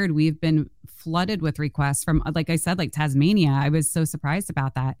it aired, we've been flooded with requests from, like I said, like Tasmania. I was so surprised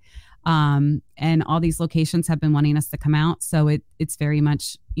about that. And all these locations have been wanting us to come out. So it's very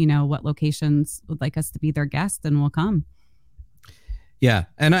much, what locations would like us to be their guest, and we'll come. Yeah.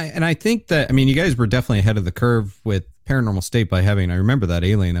 And I think that, you guys were definitely ahead of the curve with Paranormal State by I remember that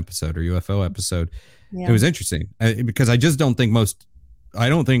alien episode or UFO episode. Yeah. It was interesting because I don't think most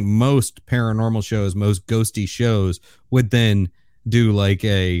paranormal shows, most ghosty shows would then do like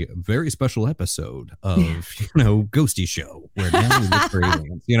a very special episode of ghosty show where now we look for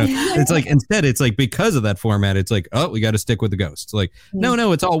aliens. It's like instead it's like because of that format it's like, oh, we got to stick with the ghosts. Like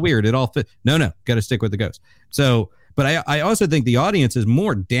no, it's all weird, it all fit. No, got to stick with the ghost. So but I also think the audience is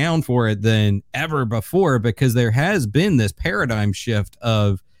more down for it than ever before because there has been this paradigm shift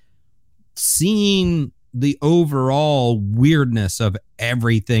of seeing the overall weirdness of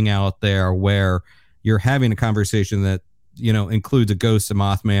everything out there, where you're having a conversation that includes a ghost, a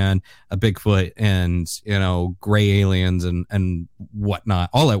Mothman, a Bigfoot, and gray aliens and whatnot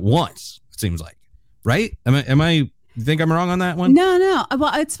all at once. It seems like, right? Am I? You think I'm wrong on that one? No.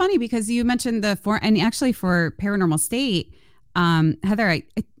 Well, it's funny because you mentioned and actually for Paranormal State, Heather, I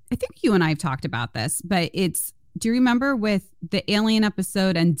think you and I have talked about this, but do you remember with the alien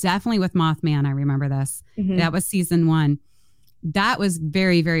episode and definitely with Mothman? I remember this. Mm-hmm. That was season 1. That was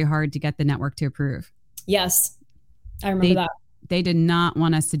very, very hard to get the network to approve. Yes. I remember that. They did not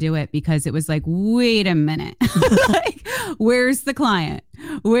want us to do it because it was like, wait a minute, like, where's the client?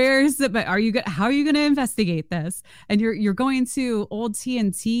 But how are you going to investigate this? And you're going to old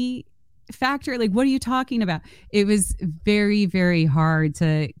TNT factory. Like, what are you talking about? It was very, very hard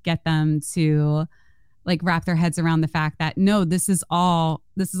to get them to like wrap their heads around the fact that no, this is all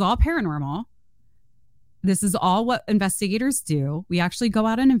paranormal. This is all what investigators do. We actually go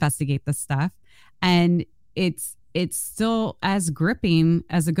out and investigate this stuff. And it's still as gripping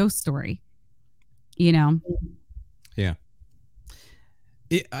as a ghost story, Yeah.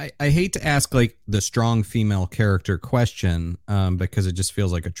 I hate to ask like the strong female character question because it just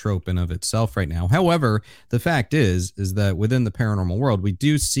feels like a trope in of itself right now. However, the fact is that within the paranormal world, we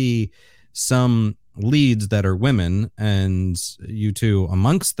do see some leads that are women, and you two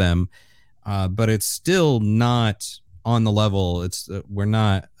amongst them, but it's still not on the level. We're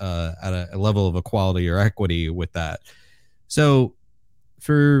not at a level of equality or equity with that. So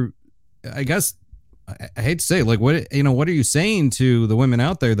I guess I hate to say, like, what are you saying to the women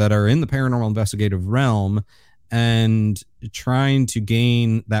out there that are in the paranormal investigative realm and trying to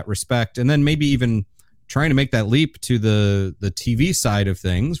gain that respect, and then maybe even trying to make that leap to the TV side of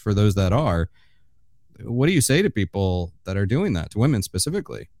things for those that are? What do you say to people that are doing that, to women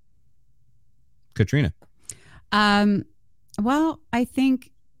specifically? Katrina. Well, I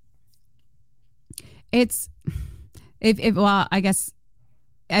think it's I guess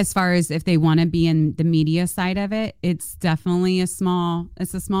as far as if they want to be in the media side of it, it's definitely a small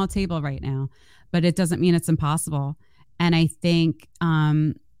table right now, but it doesn't mean it's impossible. And I think,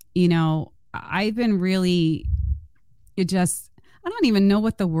 I've been really, I don't even know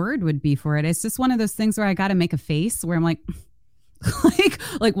what the word would be for it. It's just one of those things where I got to make a face where I'm like,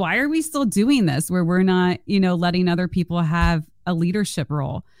 like, why are we still doing this where we're not, letting other people have a leadership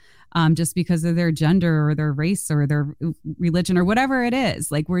role? just because of their gender or their race or their religion or whatever it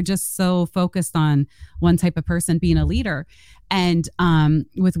is. Like, we're just so focused on one type of person being a leader. And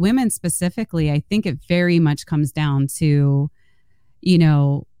with women specifically, I think it very much comes down to,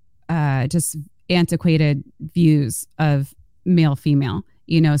 just antiquated views of male, female.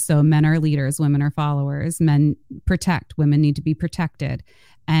 So men are leaders, women are followers, men protect, women need to be protected.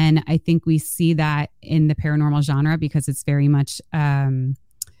 And I think we see that in the paranormal genre because it's very much,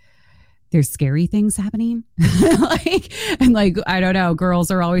 there's scary things happening. I don't know,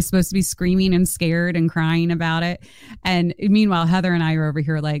 girls are always supposed to be screaming and scared and crying about it. And meanwhile, Heather and I are over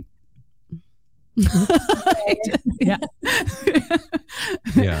here like, yeah.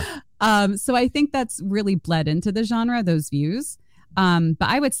 Yeah. So I think that's really bled into the genre, those views. But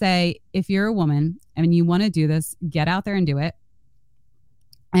I would say if you're a woman and you want to do this, get out there and do it.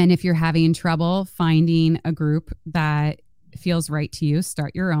 And if you're having trouble finding a group that feels right to you,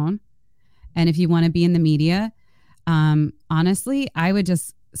 start your own. And if you want to be in the media, honestly, I would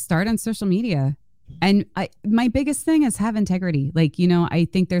just start on social media. And my biggest thing is have integrity. I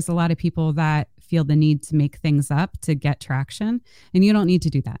think there's a lot of people that feel the need to make things up to get traction, and you don't need to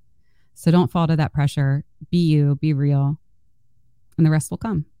do that. So don't fall to that pressure. Be you, be real, and the rest will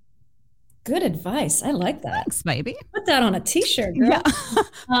come. Good advice. I like that. Thanks, baby. Put that on a t-shirt, girl. Yeah.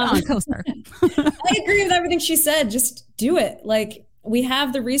 On a coaster. I agree with everything she said. Just do it. We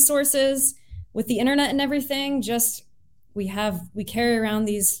have the resources with the internet and everything. We carry around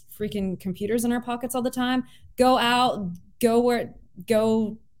these freaking computers in our pockets all the time. Go out,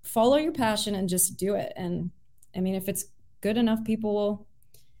 go follow your passion and just do it. And I mean, if it's good enough, people will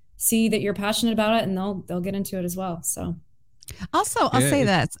see that you're passionate about it and they'll get into it as well. So. Also, I'll say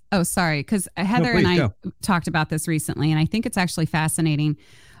that. Oh, sorry. Because Heather and I talked about this recently, and I think it's actually fascinating.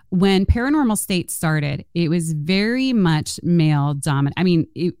 When Paranormal State started, it was very much male dominant. I mean,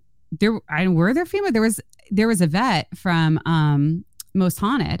 were there female? There was a vet from Most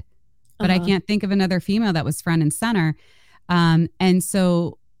Haunted, but I can't think of another female that was front and center. And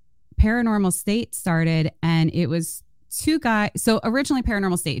so Paranormal State started, and it was two guys. So originally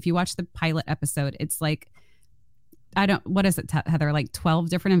Paranormal State, if you watch the pilot episode, it's like, what is it, Heather? Like 12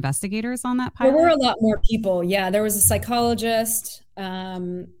 different investigators on that pilot? There were a lot more people. Yeah. There was a psychologist.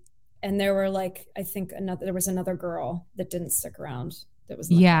 And there were I think there was another girl that didn't stick around. That was.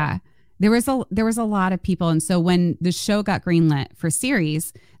 Yeah. There was a lot of people. And so when the show got greenlit for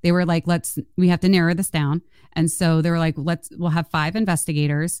series, they were like, we have to narrow this down. And so they were like, we'll have 5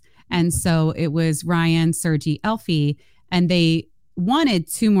 investigators. And so it was Ryan, Sergi, Elfie, and they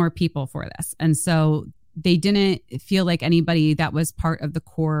wanted 2 more people for this. And so they didn't feel like anybody that was part of the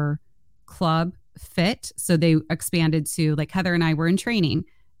core club fit. So they expanded to Heather and I were in training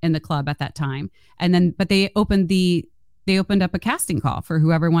in the club at that time. And then, but they opened up a casting call for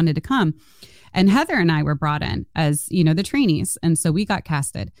whoever wanted to come. And Heather and I were brought in as, the trainees. And so we got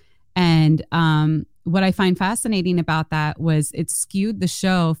casted. And what I find fascinating about that was it skewed the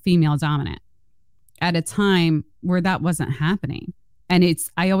show female dominant at a time where that wasn't happening. And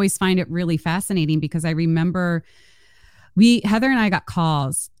I always find it really fascinating because I remember Heather and I got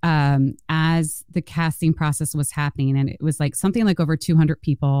calls as the casting process was happening. And it was something like over 200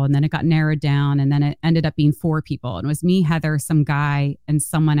 people. And then it got narrowed down. And then it ended up being 4 people. And it was me, Heather, some guy, and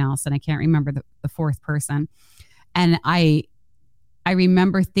someone else. And I can't remember the 4th person. And I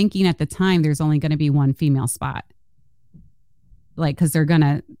remember thinking at the time, there's only going to be 1 female spot. Because they're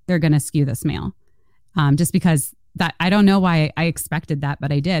going to skew this male. Just because that, I don't know why I expected that,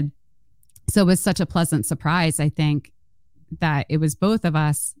 but I did. So it was such a pleasant surprise, I think, that it was both of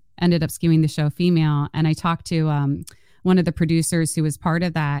us ended up skewing the show female. And I talked to one of the producers who was part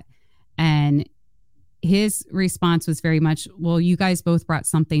of that. And his response was very much, well, you guys both brought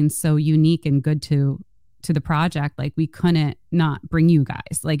something so unique and good to the project. We couldn't not bring you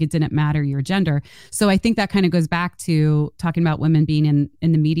guys. It didn't matter your gender. So I think that kind of goes back to talking about women being in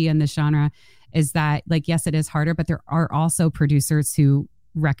the media in this genre, is that yes, it is harder, but there are also producers who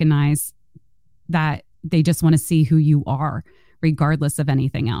recognize that they just want to see who you are regardless of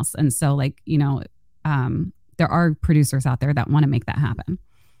anything else. And so there are producers out there that want to make that happen.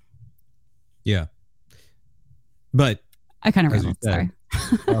 Yeah. But I kind of rambled, sorry.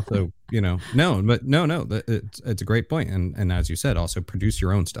 Also, no, it's a great point. And as you said, also produce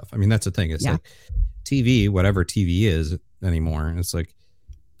your own stuff. I mean, that's the thing. It's TV, whatever TV is anymore. It's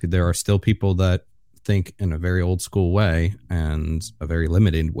there are still people that think in a very old school way and a very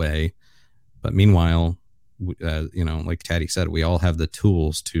limited way. But meanwhile, like Taddy said, we all have the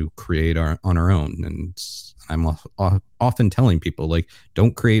tools to create on our own. And I'm often telling people, like,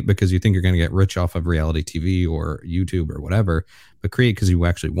 don't create because you think you're going to get rich off of reality TV or YouTube or whatever, but create because you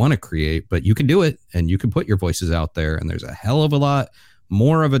actually want to create. But you can do it, and you can put your voices out there. And there's a hell of a lot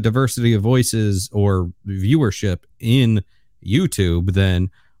more of a diversity of voices or viewership in YouTube than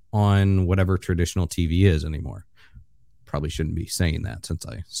on whatever traditional TV is anymore. Probably shouldn't be saying that since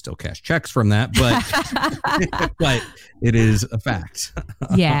I still cash checks from that, but but it is a fact.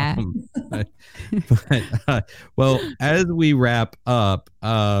 Yeah. Well, as we wrap up,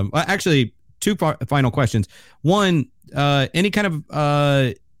 actually, two final questions. One, any kind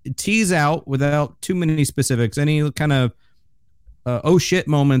of tease out without too many specifics, any kind of oh shit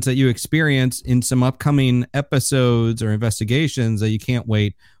moments that you experience in some upcoming episodes or investigations that you can't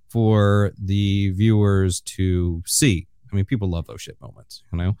wait for the viewers to see? I mean, people love those shit moments,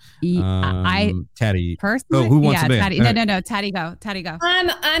 you know. I Taddy. Personally, who wants to be? Taddy. No. Taddy, go. Taddy, go.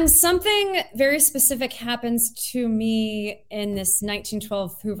 I'm something very specific happens to me in this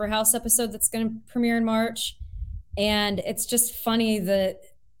 1912 Hoover House episode that's going to premiere in March, and it's just funny the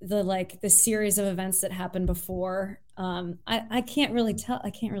series of events that happened before. I can't really tell.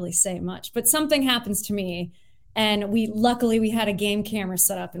 I can't really say much, but something happens to me, and luckily we had a game camera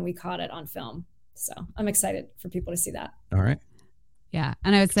set up and we caught it on film. So I'm excited for people to see that. All right. Yeah.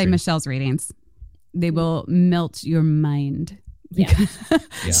 And I would say Michelle's readings, they will melt your mind. Yeah.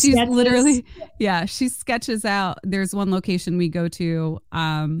 She's literally, she sketches out. There's one location we go to,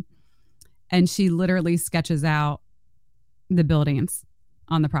 and she literally sketches out the buildings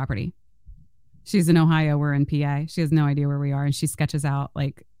on the property. She's in Ohio. We're in PA. She has no idea where we are. And she sketches out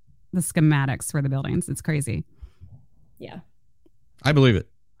like the schematics for the buildings. It's crazy. Yeah. I believe it.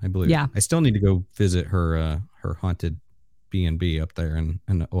 Yeah. I still need to go visit her haunted B&B up there in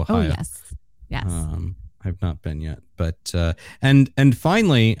Ohio. Oh, yes. I've not been yet, but and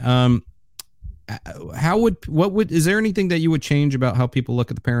finally, is there anything that you would change about how people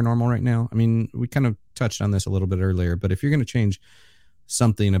look at the paranormal right now? I mean, we kind of touched on this a little bit earlier, but if you're going to change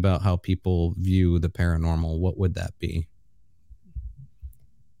something about how people view the paranormal, what would that be?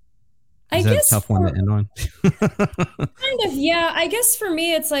 Is that a tough one to end on? Kind of, yeah. I guess for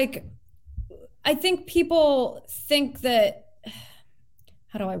me, it's like, I think people think that,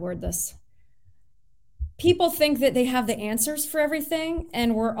 how do I word this? People think that they have the answers for everything,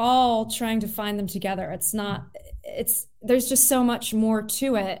 and we're all trying to find them together. There's just so much more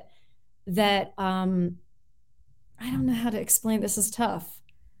to it that, I don't know how to explain. This is tough.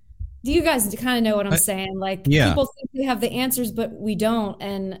 Do you guys kind of know what I'm saying? Like, people think they have the answers, but we don't.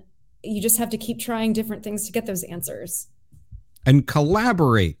 And you just have to keep trying different things to get those answers. And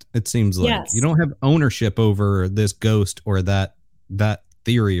collaborate, it seems like. Yes. You don't have ownership over this ghost or that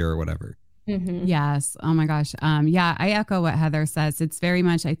theory or whatever. Mm-hmm. Yes. Oh my gosh. I echo what Heather says. It's very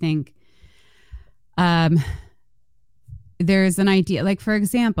much, I think, there's an idea, like, for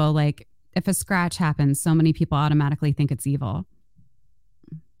example, like if a scratch happens, so many people automatically think it's evil.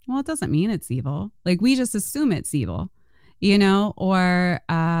 Well, it doesn't mean it's evil. Like, we just assume it's evil. You know, or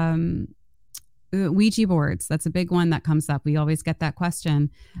Ouija boards. That's a big one that comes up. We always get that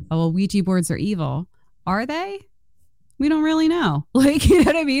question. Oh, well, Ouija boards are evil. Are they? We don't really know. Like, you know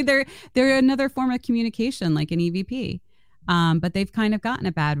what I mean? They're another form of communication, like an EVP. But they've kind of gotten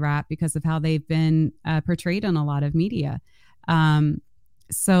a bad rap because of how they've been portrayed in a lot of media.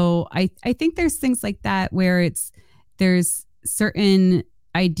 So I think there's things like that where there's certain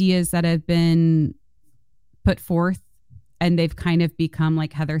ideas that have been put forth, and they've kind of become,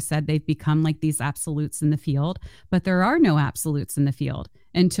 like Heather said, they've become like these absolutes in the field, but there are no absolutes in the field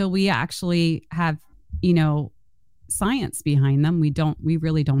until we actually have, science behind them. We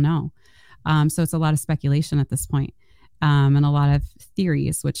really don't know. So it's a lot of speculation at this point, and a lot of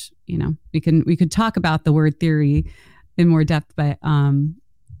theories, which, we could talk about the word theory in more depth, but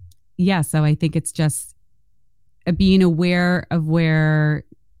so I think it's just being aware of where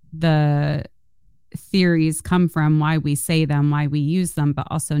the theories come from, why we say them, why we use them, but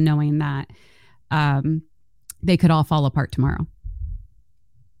also knowing that they could all fall apart tomorrow.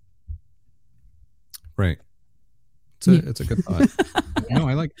 Right. It's a good thought. No,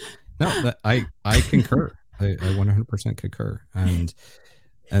 I like. No, I concur. I 100% concur. And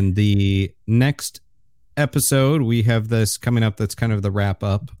the next episode, we have this coming up. That's kind of the wrap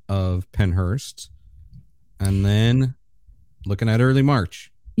up of Pennhurst, and then looking at early March.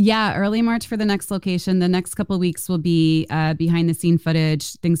 Yeah, early March for the next location. The next couple of weeks will be behind the scene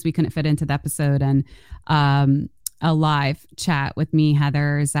footage, things we couldn't fit into the episode, and a live chat with me,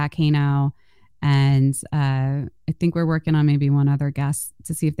 Heather, Zach Hano, And I think we're working on maybe one other guest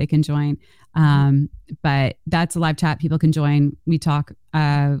to see if they can join. But that's a live chat. People can join. We talk.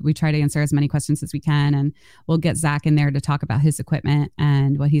 We try to answer as many questions as we can, and we'll get Zach in there to talk about his equipment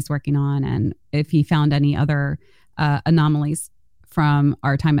and what he's working on, and if he found any other anomalies from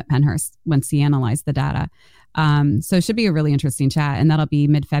our time at Pennhurst once he analyzed the data. So it should be a really interesting chat, and that'll be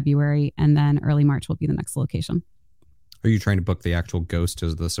mid-February, and then early March will be the next location. Are you trying to book the actual ghost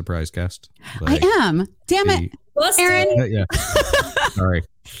as the surprise guest? Like, I am. Damn it, Aaron. Yeah. Sorry.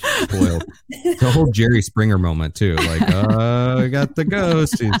 Spoiled. The whole Jerry Springer moment too. Like, I got the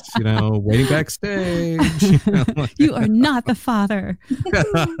ghost. He's, waiting backstage. You are not the father.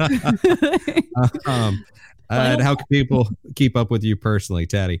 And how can people keep up with you personally,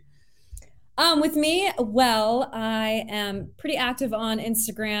 Taddy? With me, well, I am pretty active on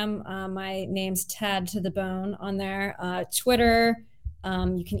Instagram. My name's Tad to the Bone on there. Twitter,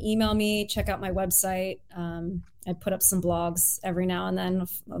 you can email me, check out my website. I put up some blogs every now and then of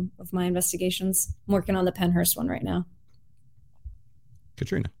my investigations. I'm working on the Pennhurst one right now.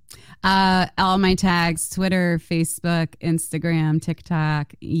 Katrina. All my tags, Twitter, Facebook, Instagram,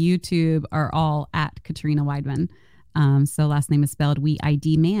 TikTok, YouTube are all at Katrina Weidman. So last name is spelled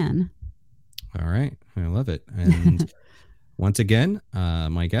Weidman. All right. I love it. And once again,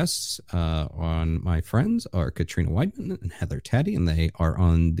 my guests on My Friends are Katrina Weidman and Heather Taddy, and they are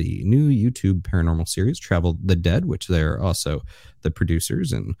on the new YouTube paranormal series, Travel the Dead, which they're also the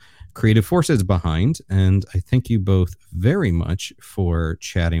producers and creative forces behind. And I thank you both very much for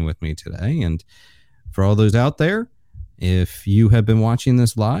chatting with me today. And for all those out there, if you have been watching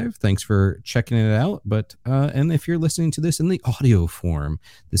this live, thanks for checking it out. But and if you're listening to this in the audio form,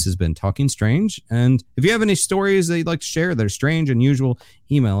 this has been Talking Strange. And if you have any stories that you'd like to share that are strange, unusual,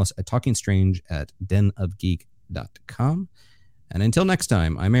 email us at talkingstrange@denofgeek.com. And until next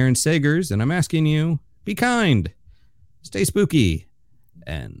time, I'm Aaron Sagers, and I'm asking you, be kind, stay spooky,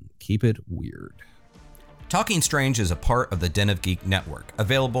 and keep it weird. Talking Strange is a part of the Den of Geek network,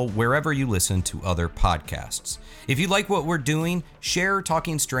 available wherever you listen to other podcasts. If you like what we're doing, share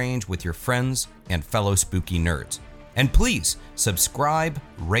Talking Strange with your friends and fellow spooky nerds. And please subscribe,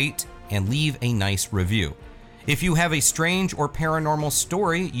 rate, and leave a nice review. If you have a strange or paranormal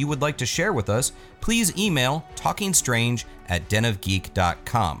story you would like to share with us, please email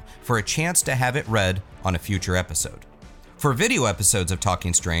talkingstrange@denofgeek.com for a chance to have it read on a future episode. For video episodes of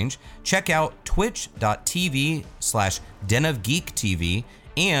Talking Strange, check out twitch.tv/denofgeektv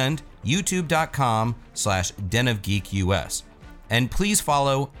and youtube.com/denofgeekus. And please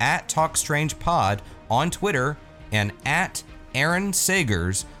follow @TalkStrangePod on Twitter and @Aaron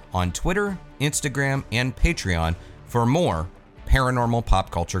Sagers on Twitter, Instagram, and Patreon for more paranormal pop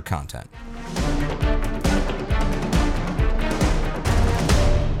culture content.